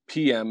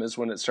 p.m. is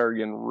when it started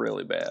getting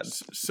really bad.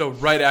 So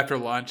right after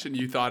lunch, and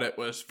you thought it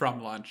was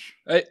from lunch.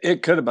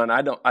 It could have been.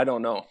 I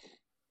don't know.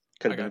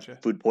 Could have been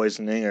food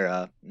poisoning or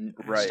a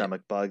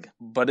stomach bug.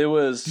 But it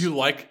was. Do you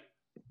like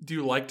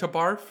to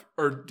barf,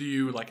 or do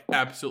you like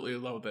absolutely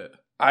loathe it?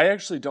 I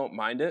actually don't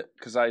mind it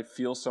because I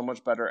feel so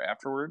much better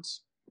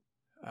afterwards.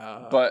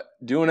 But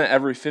doing it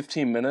every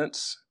 15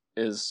 minutes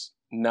is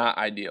not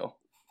ideal.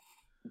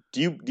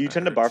 Do you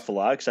tend to barf a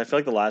lot? Because I feel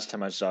like the last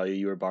time I saw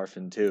you were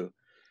barfing too.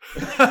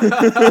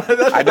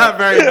 That's not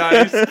very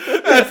nice.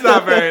 That's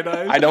not very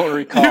nice. I don't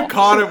recall. You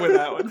caught him with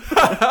that one.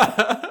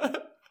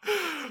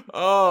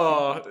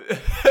 Oh,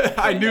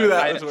 I knew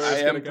that was where I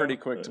was am pretty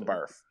quick to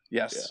barf.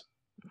 Yes.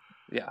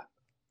 Yeah.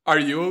 Are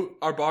you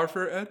a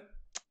barfer, Ed?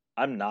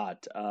 I'm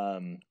not.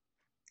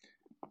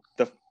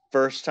 The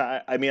first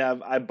time, I mean,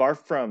 I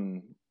barfed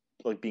from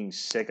like being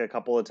sick a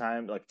couple of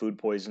times, like food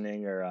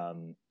poisoning or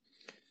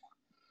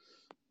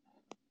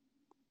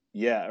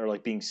or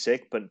like being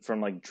sick. But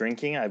from like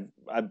drinking, I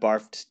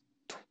barfed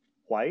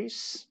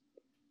twice,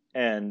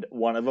 and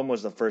one of them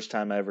was the first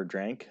time I ever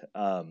drank.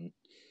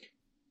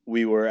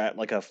 We were at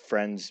like a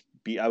friend's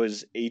I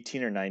was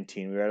 18 or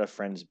 19. We were at a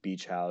friend's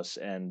beach house,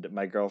 and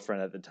my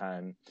girlfriend at the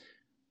time,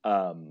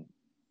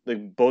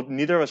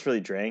 neither of us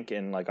really drank,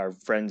 and like our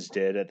friends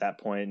did at that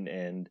point,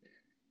 and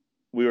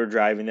we were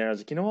driving there. I was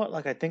like, you know what?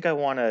 Like, I think I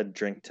want to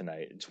drink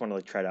tonight. I just want to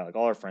like try it out. Like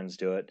all our friends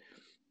do it,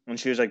 and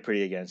she was like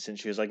pretty against it.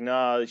 She was like,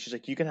 no. She's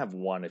like, you can have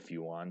one if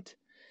you want,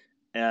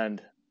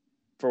 and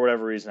for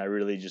whatever reason, I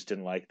really just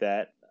didn't like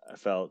that. I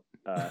felt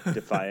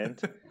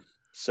defiant.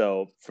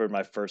 So for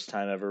my first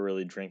time ever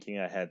really drinking,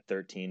 I had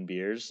 13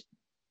 beers.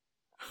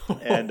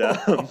 And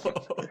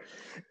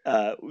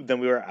then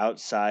we were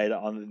outside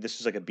this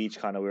was like a beach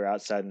condo. We were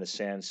outside in the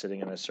sand sitting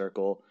in a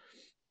circle.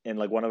 And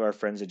like one of our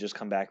friends had just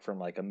come back from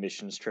like a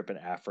missions trip in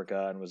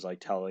Africa and was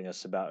like telling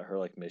us about her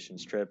like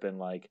missions trip. And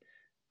like,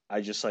 I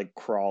just like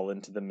crawl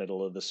into the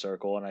middle of the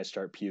circle and I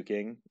start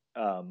puking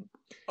in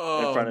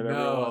front of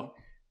everyone.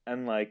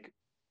 And like,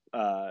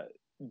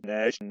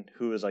 Nesh,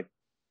 who was like,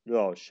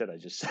 oh shit! I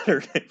just said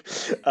her name.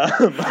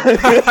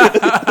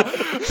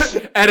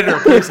 Editor,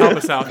 please help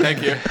us out.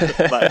 Thank you.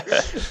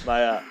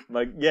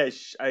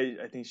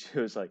 I think she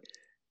was like,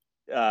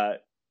 I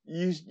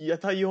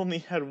thought you only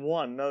had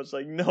one. And I was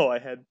like, no, I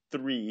had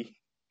 3.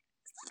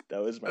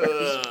 That was my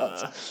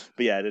response.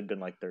 But yeah, it had been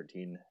like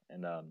 13,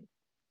 and that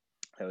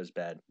was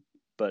bad.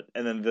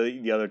 And then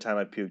the other time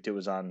I puked, it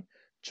was on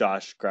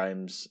Josh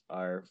Grimes,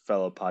 our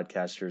fellow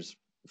podcaster's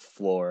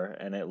floor,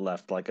 and it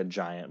left like a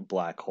giant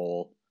black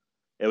hole.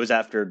 It was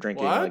after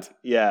drinking. What?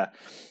 It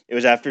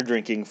was after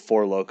drinking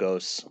 4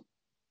 Locos,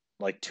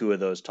 like 2 of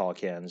those tall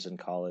cans in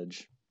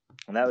college,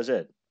 and that was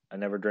it. I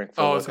never drank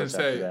 4 Locos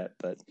after that.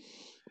 But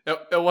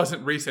it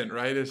wasn't recent,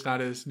 right? It's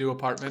not his new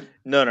apartment.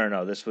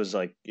 No. This was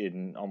like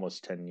in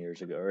almost 10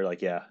 years ago, or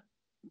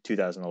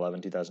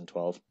 2011,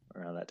 2012,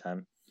 around that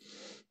time.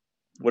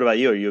 What about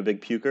you? Are you a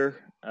big puker?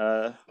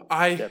 I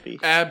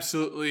Deppy?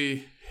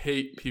 Absolutely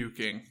hate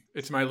puking.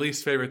 It's my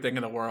least favorite thing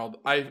in the world.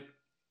 I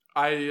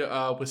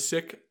was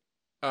sick.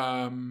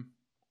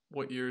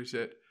 What year is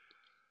it?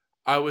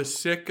 I was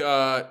sick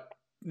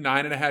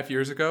 9.5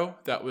 years ago.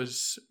 That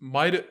was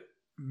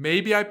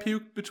maybe I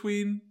puked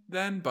between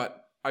then,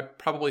 but I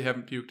probably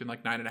haven't puked in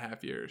like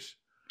 9.5 years.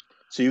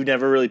 So you've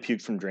never really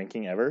puked from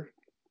drinking ever?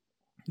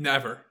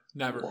 Never.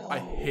 Whoa. I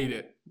hate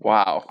it.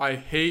 Wow. I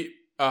hate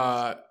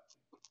the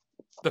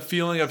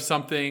feeling of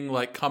something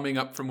like coming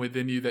up from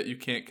within you that you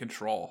can't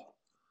control.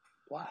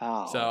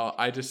 Wow. So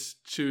I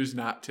just choose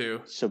not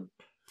to. So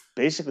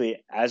basically,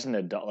 as an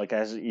adult, like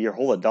as your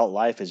whole adult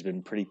life has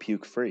been pretty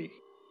puke free.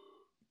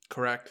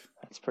 Correct.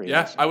 That's pretty.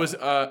 Yeah, awesome.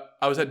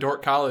 I was at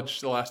Dordt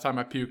College the last time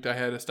I puked. I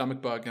had a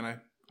stomach bug and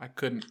I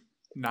couldn't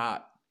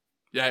not.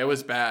 Yeah, it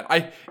was bad.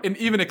 And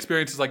even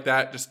experiences like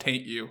that just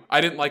taint you. I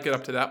didn't like it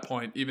up to that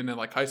point, even in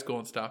like high school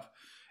and stuff.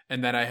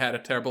 And then I had a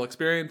terrible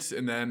experience,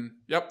 and then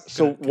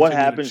So what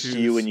happens to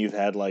you when you've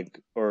had like,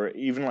 or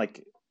even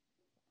like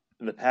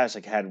in the past,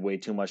 like had way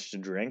too much to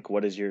drink?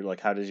 What is your like?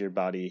 How does your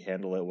body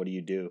handle it? What do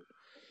you do?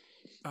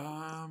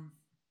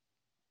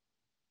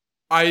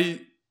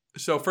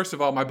 So first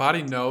of all, my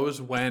body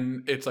knows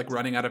when it's like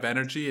running out of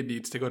energy and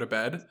needs to go to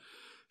bed.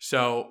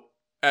 So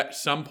at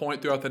some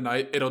point throughout the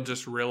night, it'll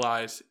just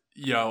realize,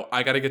 yo,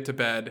 I got to get to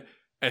bed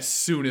as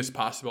soon as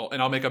possible.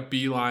 And I'll make a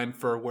beeline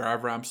for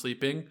wherever I'm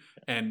sleeping,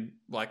 and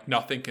like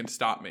nothing can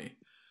stop me.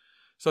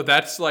 So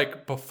that's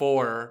like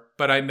before,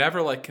 but I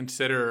never like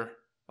consider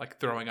like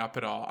throwing up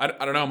at all. I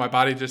don't know. My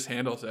body just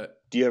handles it.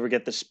 Do you ever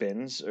get the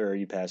spins, or are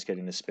you past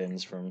getting the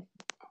spins from?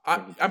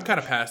 I'm kind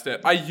of past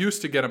it. I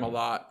used to get them a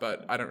lot,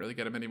 but I don't really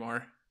get them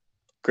anymore.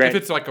 Grant,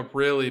 If it's like a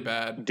really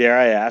bad. dare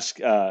I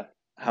ask,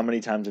 how many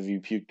times have you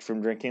puked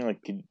from drinking?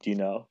 Like, do you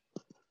know?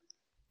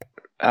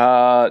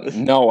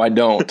 No, I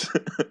don't.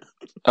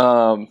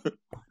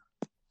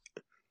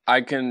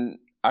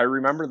 I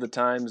remember the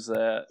times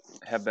that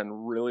have been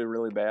really,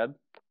 really bad.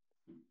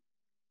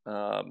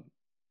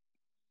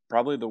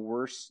 Probably the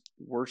worst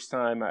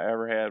time I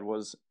ever had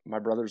was my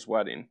brother's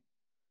wedding.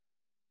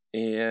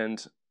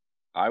 And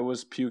I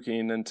was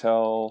puking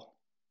until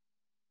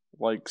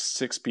like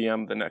 6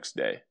 p.m. the next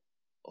day.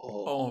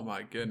 Oh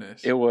my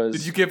goodness. It was.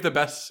 Did you give the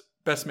best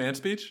man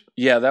speech?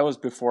 Yeah, that was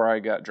before I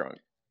got drunk.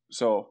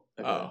 So,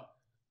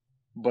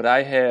 but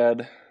I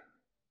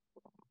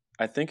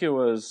think it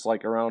was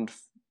like around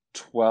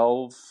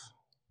 12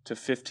 to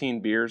 15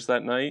 beers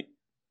that night,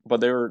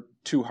 but they were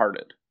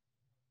two-hearted.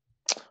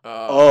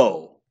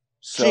 So,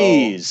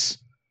 jeez.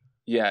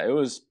 Yeah, it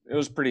was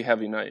pretty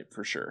heavy night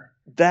for sure.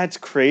 That's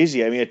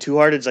crazy. I mean, a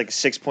two-hearted is like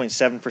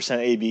 6.7%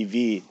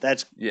 ABV.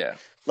 That's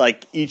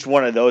like each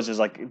one of those is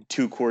like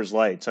 2 Coors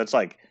Light. So it's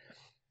like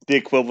the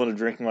equivalent of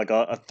drinking like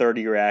a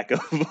 30 rack of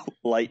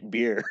light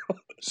beer.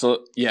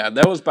 So yeah,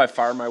 that was by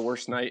far my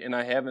worst night, and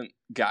I haven't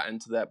gotten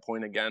to that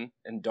point again,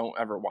 and don't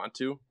ever want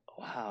to.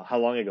 Wow, how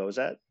long ago was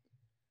that?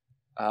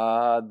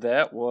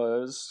 That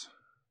was,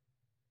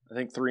 I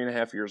think,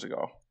 3.5 years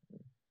ago.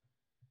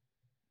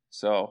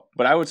 So,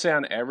 but I would say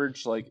on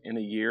average, like in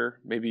a year,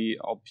 maybe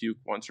I'll puke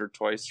once or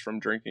twice from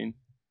drinking.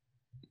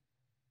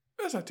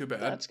 That's not too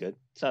bad. That's good.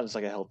 Sounds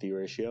like a healthy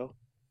ratio.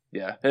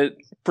 Yeah,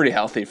 pretty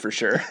healthy for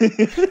sure.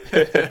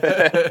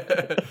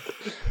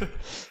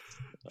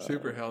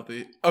 Super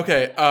healthy.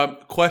 Okay,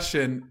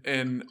 question,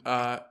 and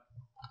I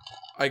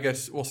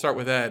guess we'll start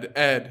with Ed.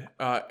 Ed,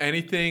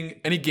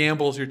 any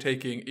gambles you're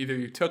taking, either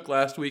you took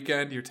last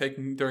weekend, you're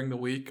taking during the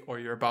week, or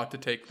you're about to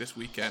take this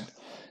weekend?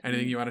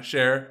 Anything you want to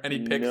share? Any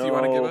picks you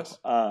want to give us?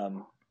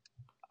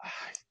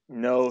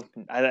 No,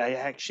 I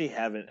actually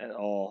haven't at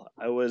all.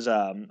 I was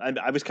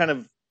kind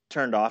of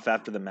turned off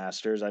after the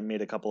Masters. I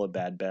made a couple of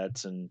bad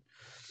bets, and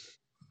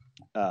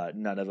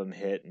none of them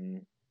hit,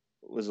 and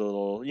was a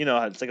little,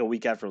 it's like a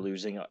week after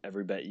losing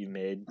every bet you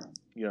made.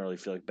 You don't really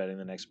feel like betting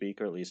the next week,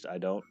 or at least I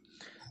don't.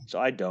 So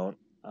I don't.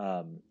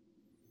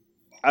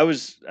 I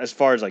was, as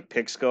far as like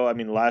picks go, I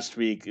mean, last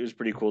week it was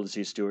pretty cool to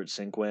see Stuart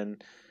Sink win.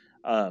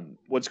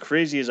 What's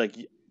crazy is like,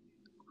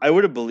 I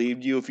would have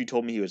believed you if you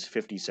told me he was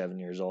 57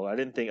 years old. I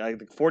didn't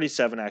think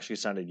 47 actually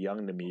sounded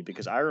young to me,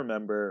 because I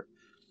remember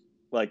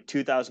like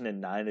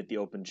 2009 at the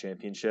Open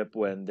Championship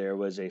when there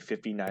was a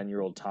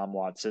 59-year-old Tom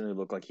Watson who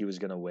looked like he was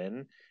going to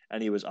win,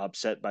 and he was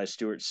upset by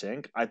Stuart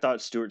Sink. I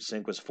thought Stuart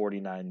Sink was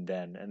 49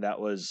 then, and that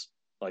was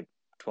like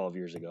 12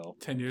 years ago.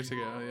 10 years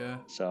ago, yeah.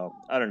 So,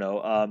 I don't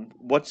know.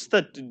 What's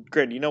the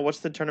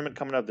tournament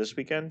coming up this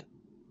weekend?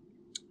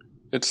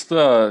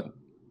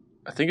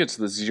 I think it's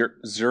the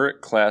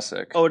Zurich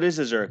Classic. Oh, it is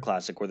the Zurich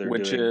Classic where they're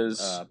doing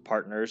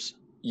partners.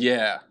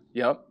 Yeah.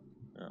 Yep.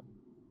 Yeah.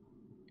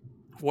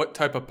 What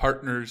type of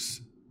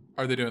partners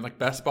are they doing? Like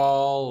best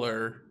ball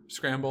or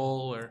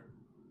scramble or?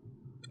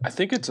 I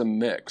think it's a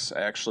mix,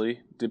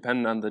 actually,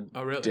 depending on the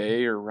really?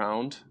 day or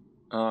round.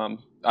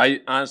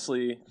 I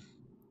honestly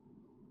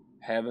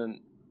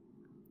haven't,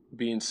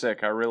 being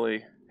sick, I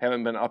really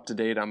haven't been up to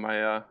date on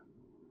my.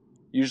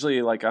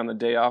 Usually, like on the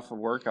day off of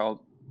work,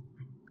 I'll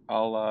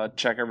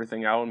check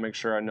everything out and make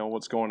sure I know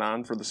what's going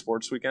on for the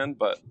sports weekend,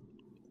 but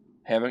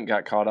haven't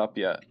got caught up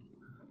yet.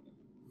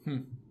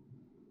 Do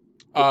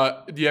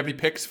you have any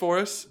picks for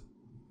us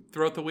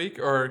throughout the week,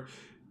 or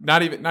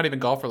not even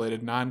golf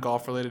related,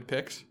 non-golf related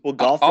picks? Well,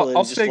 golf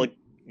related,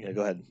 Yeah,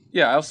 go ahead.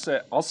 Yeah,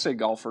 I'll say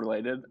golf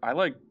related. I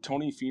like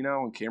Tony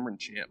Finau and Cameron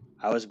Champ.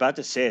 I was about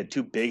to say it.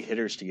 2 big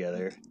hitters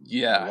together.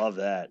 Yeah, I love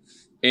that.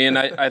 And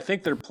I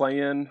think they're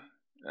playing.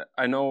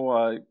 I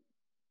know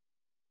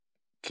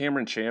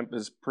Cameron Champ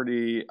is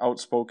pretty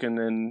outspoken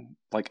and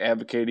like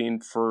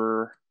advocating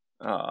for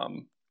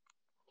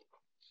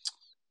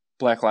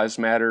Black Lives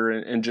Matter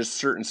and just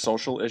certain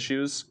social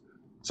issues.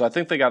 So I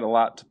think they got a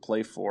lot to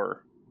play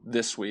for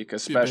this week,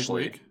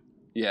 especially. Big week.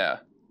 Yeah.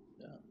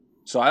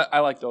 So I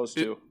like those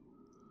two.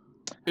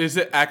 Is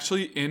it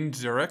actually in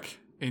Zurich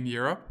in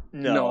Europe?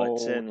 No,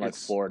 it's in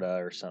Florida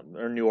or something,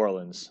 or New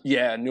Orleans.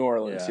 Yeah, New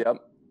Orleans. Yeah.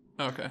 Yep.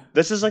 Okay.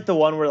 This is like the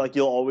one where like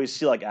you'll always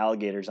see like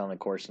alligators on the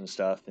course and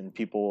stuff, and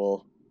people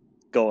will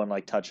go and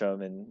like touch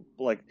them, and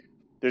like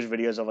there's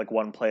videos of like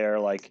one player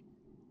like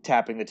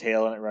tapping the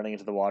tail and it running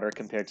into the water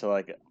compared to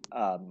like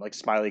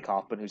Smiley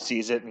Kaufman who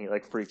sees it and he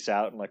like freaks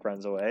out and like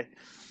runs away.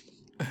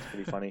 It's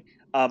pretty funny.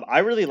 I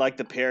really like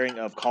the pairing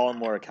of Colin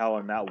Morikawa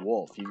and Matt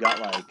Wolff. You got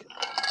like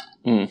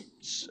a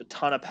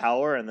ton of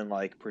power and then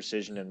like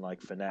precision and like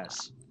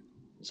finesse.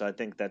 So I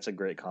think that's a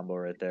great combo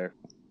right there.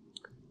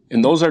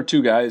 And those are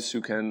two guys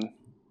who can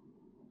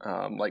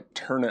like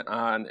turn it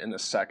on in a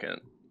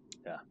second.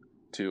 Yeah.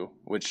 Too,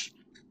 which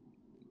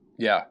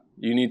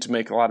you need to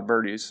make a lot of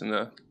birdies in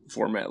a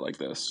format like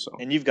this. So.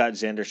 And you've got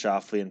Xander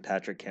Schauffele and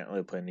Patrick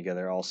Cantlay playing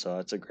together also.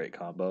 That's a great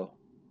combo.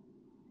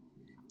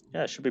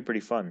 Yeah, it should be pretty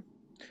fun.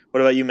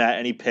 What about you, Matt?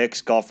 Any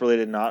picks, golf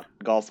related, not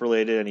golf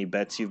related? Any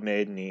bets you've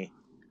made?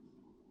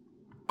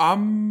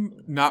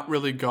 I'm not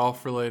really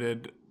golf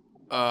related.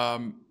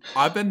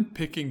 I've been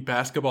picking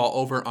basketball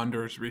over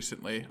unders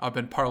recently. I've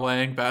been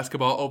parlaying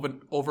basketball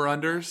over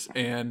unders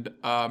and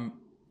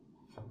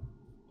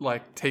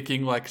like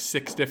taking like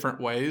 6 different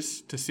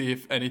ways to see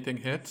if anything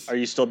hits. Are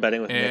you still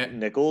betting with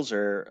nickels,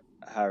 or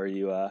how are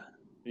you?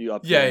 You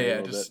up?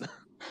 Yeah. Just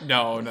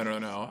no.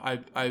 I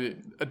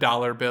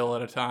 $1 bill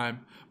at a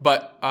time.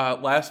 But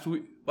last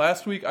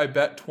week I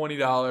bet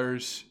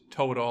 $20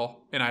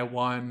 total, and I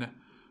won.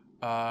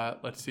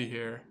 Let's see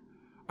here.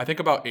 I think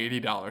about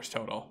 $80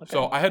 total. Okay.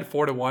 So I had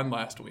 4-1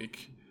 last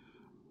week,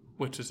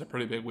 which is a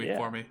pretty big week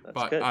for me.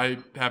 But good. I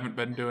haven't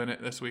been doing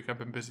it this week. I've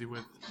been busy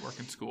with work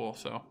and school.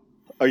 So.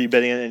 Are you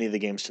betting on any of the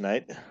games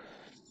tonight?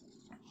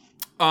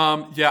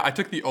 Yeah, I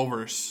took the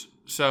overs.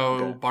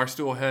 So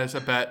Barstool has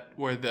a bet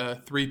where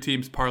the 3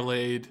 teams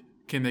parlayed.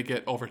 Can they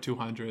get over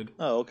 200?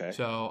 Oh, okay.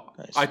 So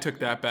nice. I took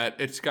that bet.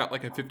 It's got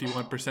like a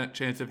 51%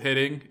 chance of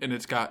hitting, and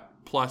it's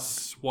got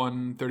plus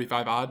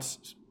 135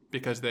 odds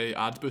because they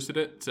odds boosted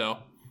it. So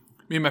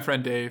me and my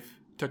friend Dave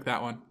took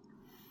that one.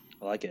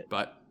 I like it.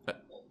 But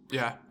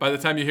yeah, by the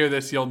time you hear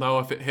this, you'll know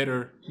if it hit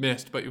or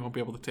missed, but you won't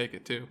be able to take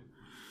it too.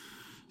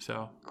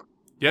 So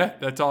yeah,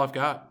 that's all I've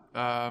got.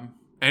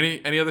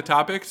 Any other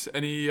topics?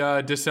 Any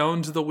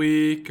disowns of the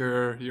week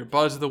or your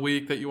buzz of the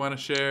week that you want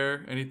to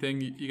share?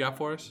 Anything you got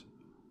for us?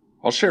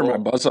 I'll share my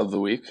buzz of the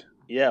week.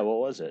 Yeah, what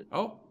was it?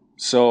 Oh.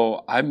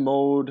 So I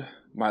mowed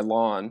my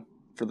lawn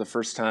for the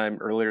first time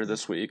earlier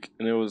this week,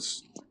 and it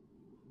was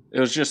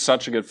just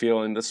such a good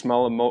feeling. The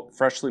smell of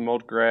freshly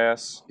mowed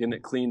grass, getting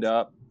it cleaned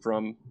up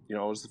from, it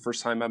was the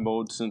first time I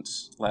mowed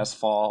since last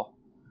fall.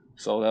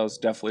 So that was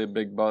definitely a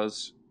big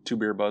buzz,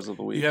 2-beer buzz of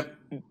the week. Yep.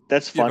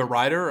 That's fun. You have a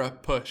rider or a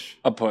push?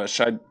 A push.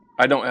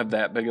 I don't have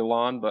that big a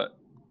lawn, but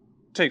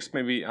it takes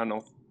maybe,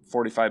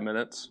 45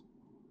 minutes.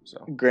 So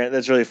Grant,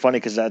 that's really funny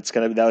because that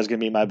was gonna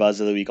be my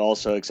buzz of the week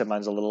also, except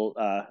mine's a little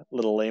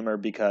lamer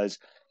because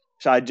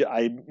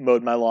I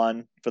mowed my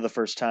lawn for the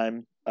first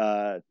time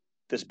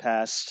this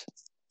past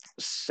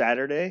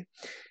Saturday,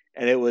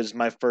 and it was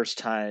my first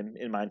time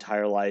in my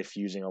entire life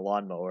using a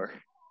lawnmower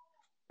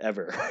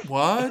ever.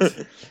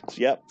 What?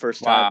 Yep,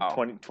 first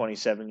time.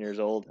 27 years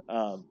old.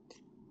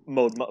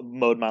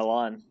 Mowed my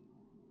lawn.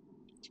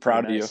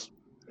 Proud of you. It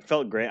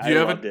felt great. I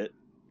loved it.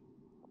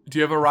 Do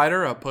you have a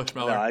rider or a push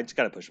mower? No, I just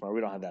got a push mower.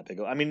 We don't have that big.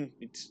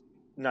 It's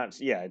not.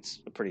 Yeah,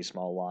 it's a pretty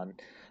small lawn.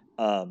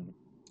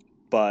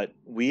 But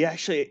we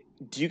actually.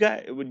 Do you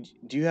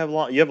have a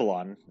lawn? You have a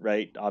lawn,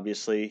 right?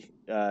 Obviously,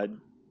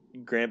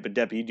 Grant, but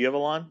Deppy, do you have a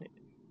lawn?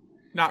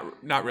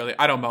 Not really.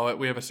 I don't mow it.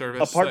 We have a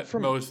service that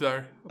mows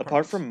there.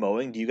 Apart from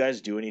mowing, do you guys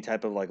do any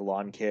type of like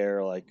lawn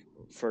care, like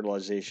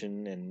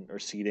fertilization or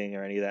seeding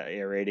or any of that,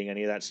 aerating,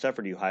 any of that stuff,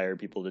 or do you hire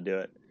people to do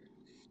it?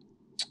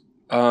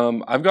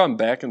 I've gone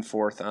back and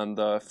forth on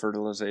the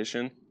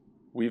fertilization.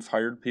 We've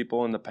hired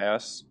people in the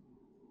past.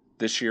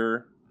 This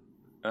year,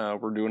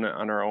 we're doing it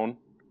on our own.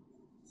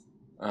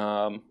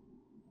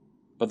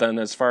 But then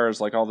as far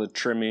as like all the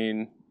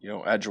trimming,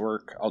 edge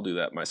work, I'll do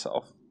that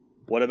myself.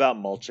 What about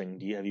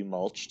mulching? Have you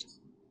mulched?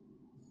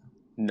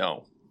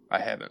 No, I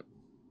haven't.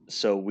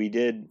 So we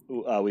did.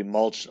 We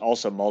mulched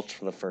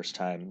for the first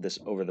time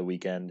over the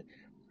weekend.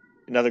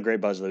 Another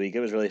great buzz of the week. It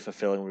was really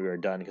fulfilling when we were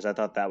done because I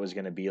thought that was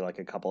going to be like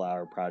a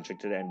couple-hour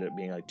project. It ended up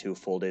being like 2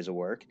 full days of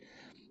work,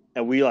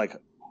 and we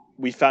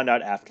found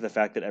out after the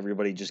fact that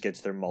everybody just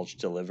gets their mulch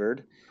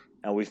delivered,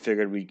 and we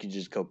figured we could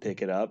just go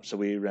pick it up. So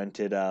we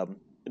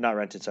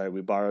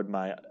we borrowed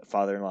my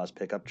father-in-law's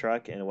pickup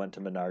truck and went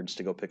to Menards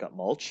to go pick up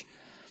mulch.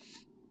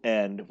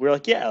 And we're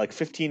like, yeah, like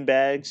 15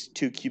 bags,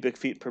 2 cubic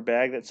feet per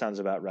bag. That sounds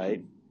about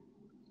right.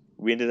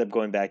 We ended up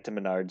going back to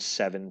Menards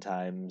 7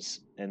 times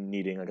and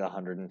needing like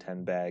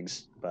 110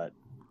 bags, but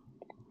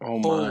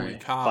Oh Holy my!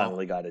 cow.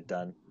 finally got it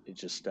done. It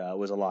just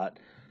was a lot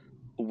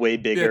way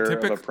bigger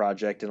of a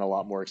project and a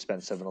lot more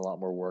expensive and a lot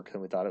more work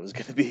than we thought it was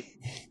going to be.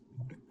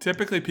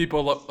 Typically,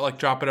 people like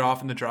dropping it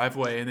off in the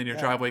driveway, and then your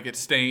driveway gets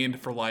stained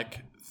for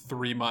like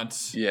 3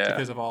 months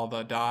because of all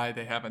the dye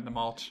they have in the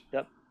mulch.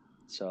 Yep.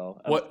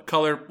 So what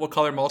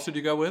color mulch did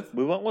you go with?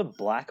 We went with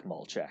black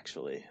mulch,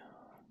 actually.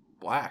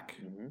 Black.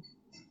 Mm-hmm.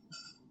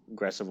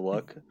 Aggressive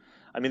look.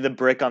 I mean, the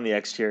brick on the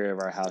exterior of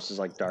our house is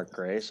like dark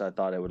gray, so I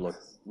thought it would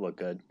look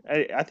good.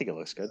 I think it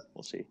looks good.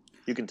 We'll see.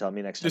 You can tell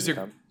me next time you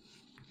come.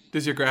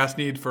 Does your grass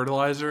need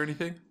fertilizer or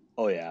anything?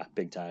 Oh yeah,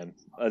 big time.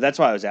 That's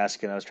why I was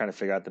asking. I was trying to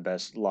figure out the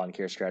best lawn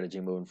care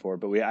strategy moving forward.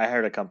 But I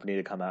hired a company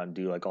to come out and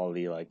do like all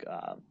the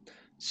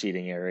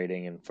seeding,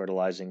 aerating, and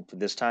fertilizing for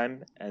this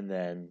time, and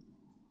then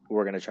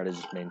we're gonna try to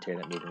just maintain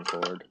it moving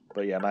forward.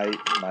 But yeah,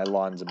 my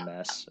lawn's a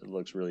mess. It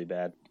looks really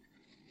bad.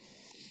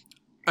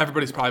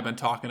 Everybody's probably been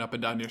talking up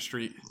and down your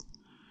street.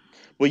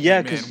 Well,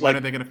 yeah, because when are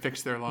they going to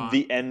fix their lawn?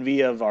 The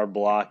envy of our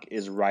block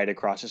is right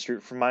across the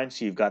street from mine.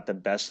 So you've got the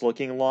best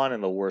looking lawn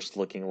and the worst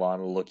looking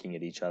lawn looking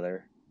at each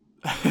other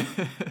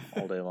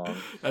all day long.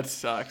 That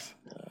sucks.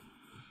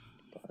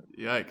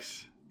 Yeah.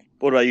 Yikes.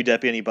 What about you,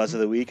 Deppy? Any buzz of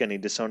the week? Any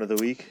disown of the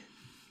week?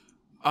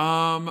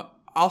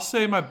 I'll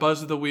say my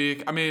buzz of the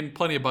week. I mean,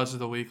 plenty of buzz of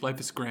the week. Life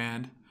is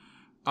grand.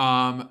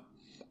 On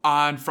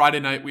Friday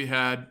night, we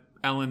had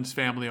Ellen's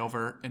family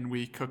over, and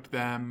we cooked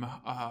them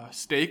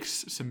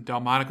steaks, some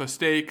Delmonico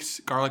steaks,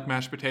 garlic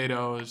mashed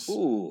potatoes,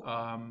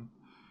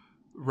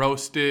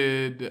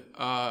 roasted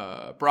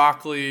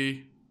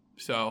broccoli.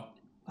 So,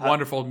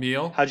 wonderful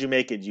meal. How'd you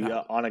make it? You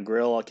on a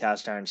grill, a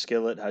cast iron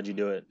skillet? How'd you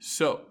do it?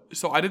 So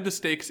I did the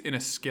steaks in a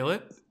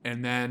skillet,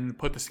 and then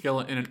put the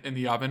skillet in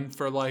the oven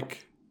for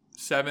like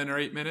 7 or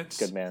 8 minutes.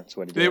 Good man. That's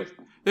what he did.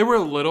 They were a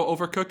little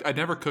overcooked. I'd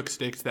never cooked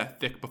steaks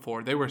that thick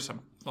before. They were some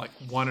like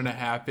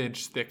 1.5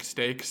 inch thick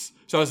steaks.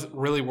 So I was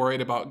really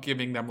worried about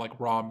giving them like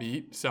raw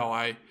meat. So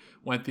I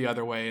went the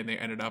other way, and they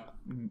ended up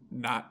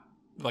not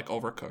like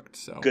overcooked.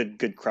 So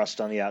good crust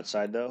on the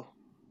outside though.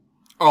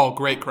 Oh,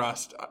 great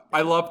crust.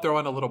 I love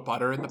throwing a little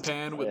butter in the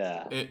pan with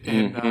it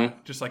and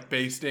just like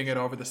basting it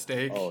over the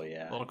steak. Oh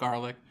yeah. A little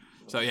garlic.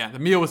 So yeah, the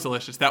meal was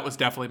delicious. That was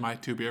definitely my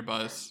 2 beer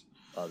buzz.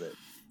 Love it.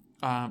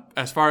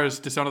 As far as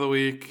disown of the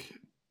week,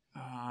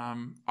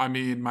 I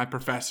mean, my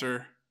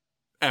professor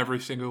every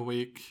single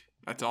week.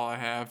 That's all I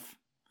have.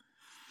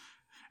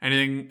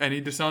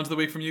 Any disowns of the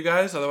week from you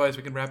guys? Otherwise,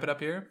 we can wrap it up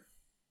here.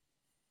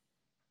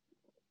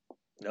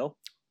 No.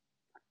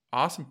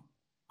 Awesome.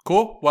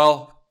 Cool.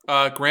 Well,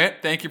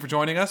 Grant, thank you for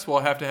joining us. We'll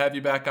have to have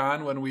you back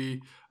on when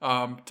we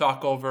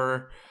talk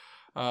over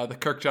the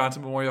Kirk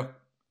Johnson Memorial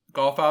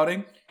Golf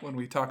outing, when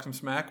we talk some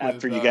smack.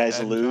 After you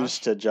guys lose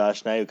to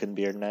Josh Knight, who couldn't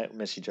be here tonight.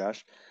 Miss you,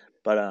 Josh.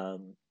 But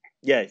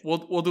yeah,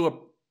 we'll do a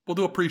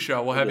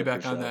pre-show. We'll have you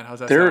back on that. How's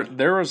that sound?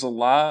 There was a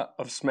lot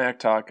of smack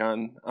talk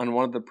on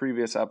one of the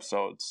previous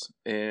episodes,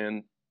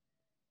 and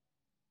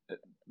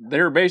they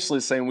were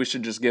basically saying we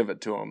should just give it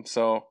to them.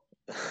 So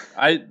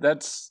they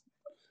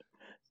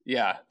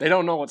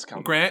don't know what's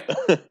coming. Grant,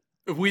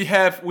 we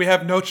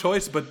have no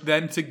choice but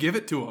then to give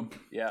it to them.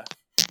 Yeah,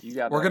 you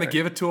got. We're gonna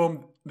give it to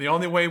them the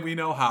only way we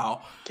know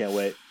how. Can't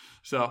wait.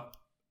 So.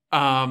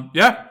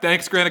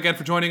 Thanks, Grant, again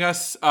for joining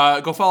us.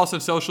 Go follow us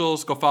on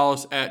socials. Go follow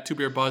us at 2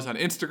 Beer Buzz on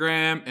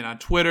Instagram and on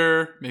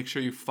Twitter. Make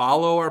sure you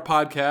follow our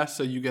podcast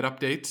so you get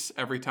updates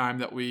every time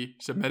that we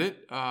submit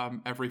it,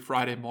 every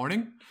Friday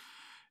morning.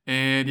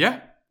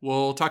 And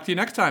we'll talk to you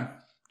next time.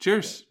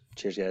 Cheers.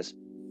 Cheers, guys.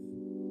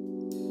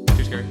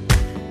 Cheers, Gary.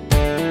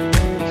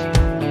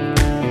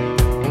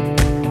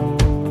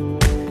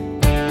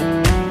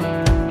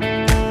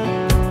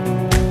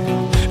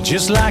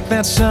 Just like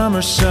that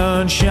summer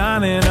sun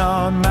shining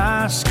on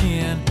my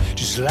skin,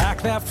 just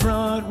like that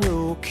front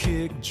row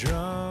kick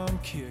drum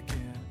kick.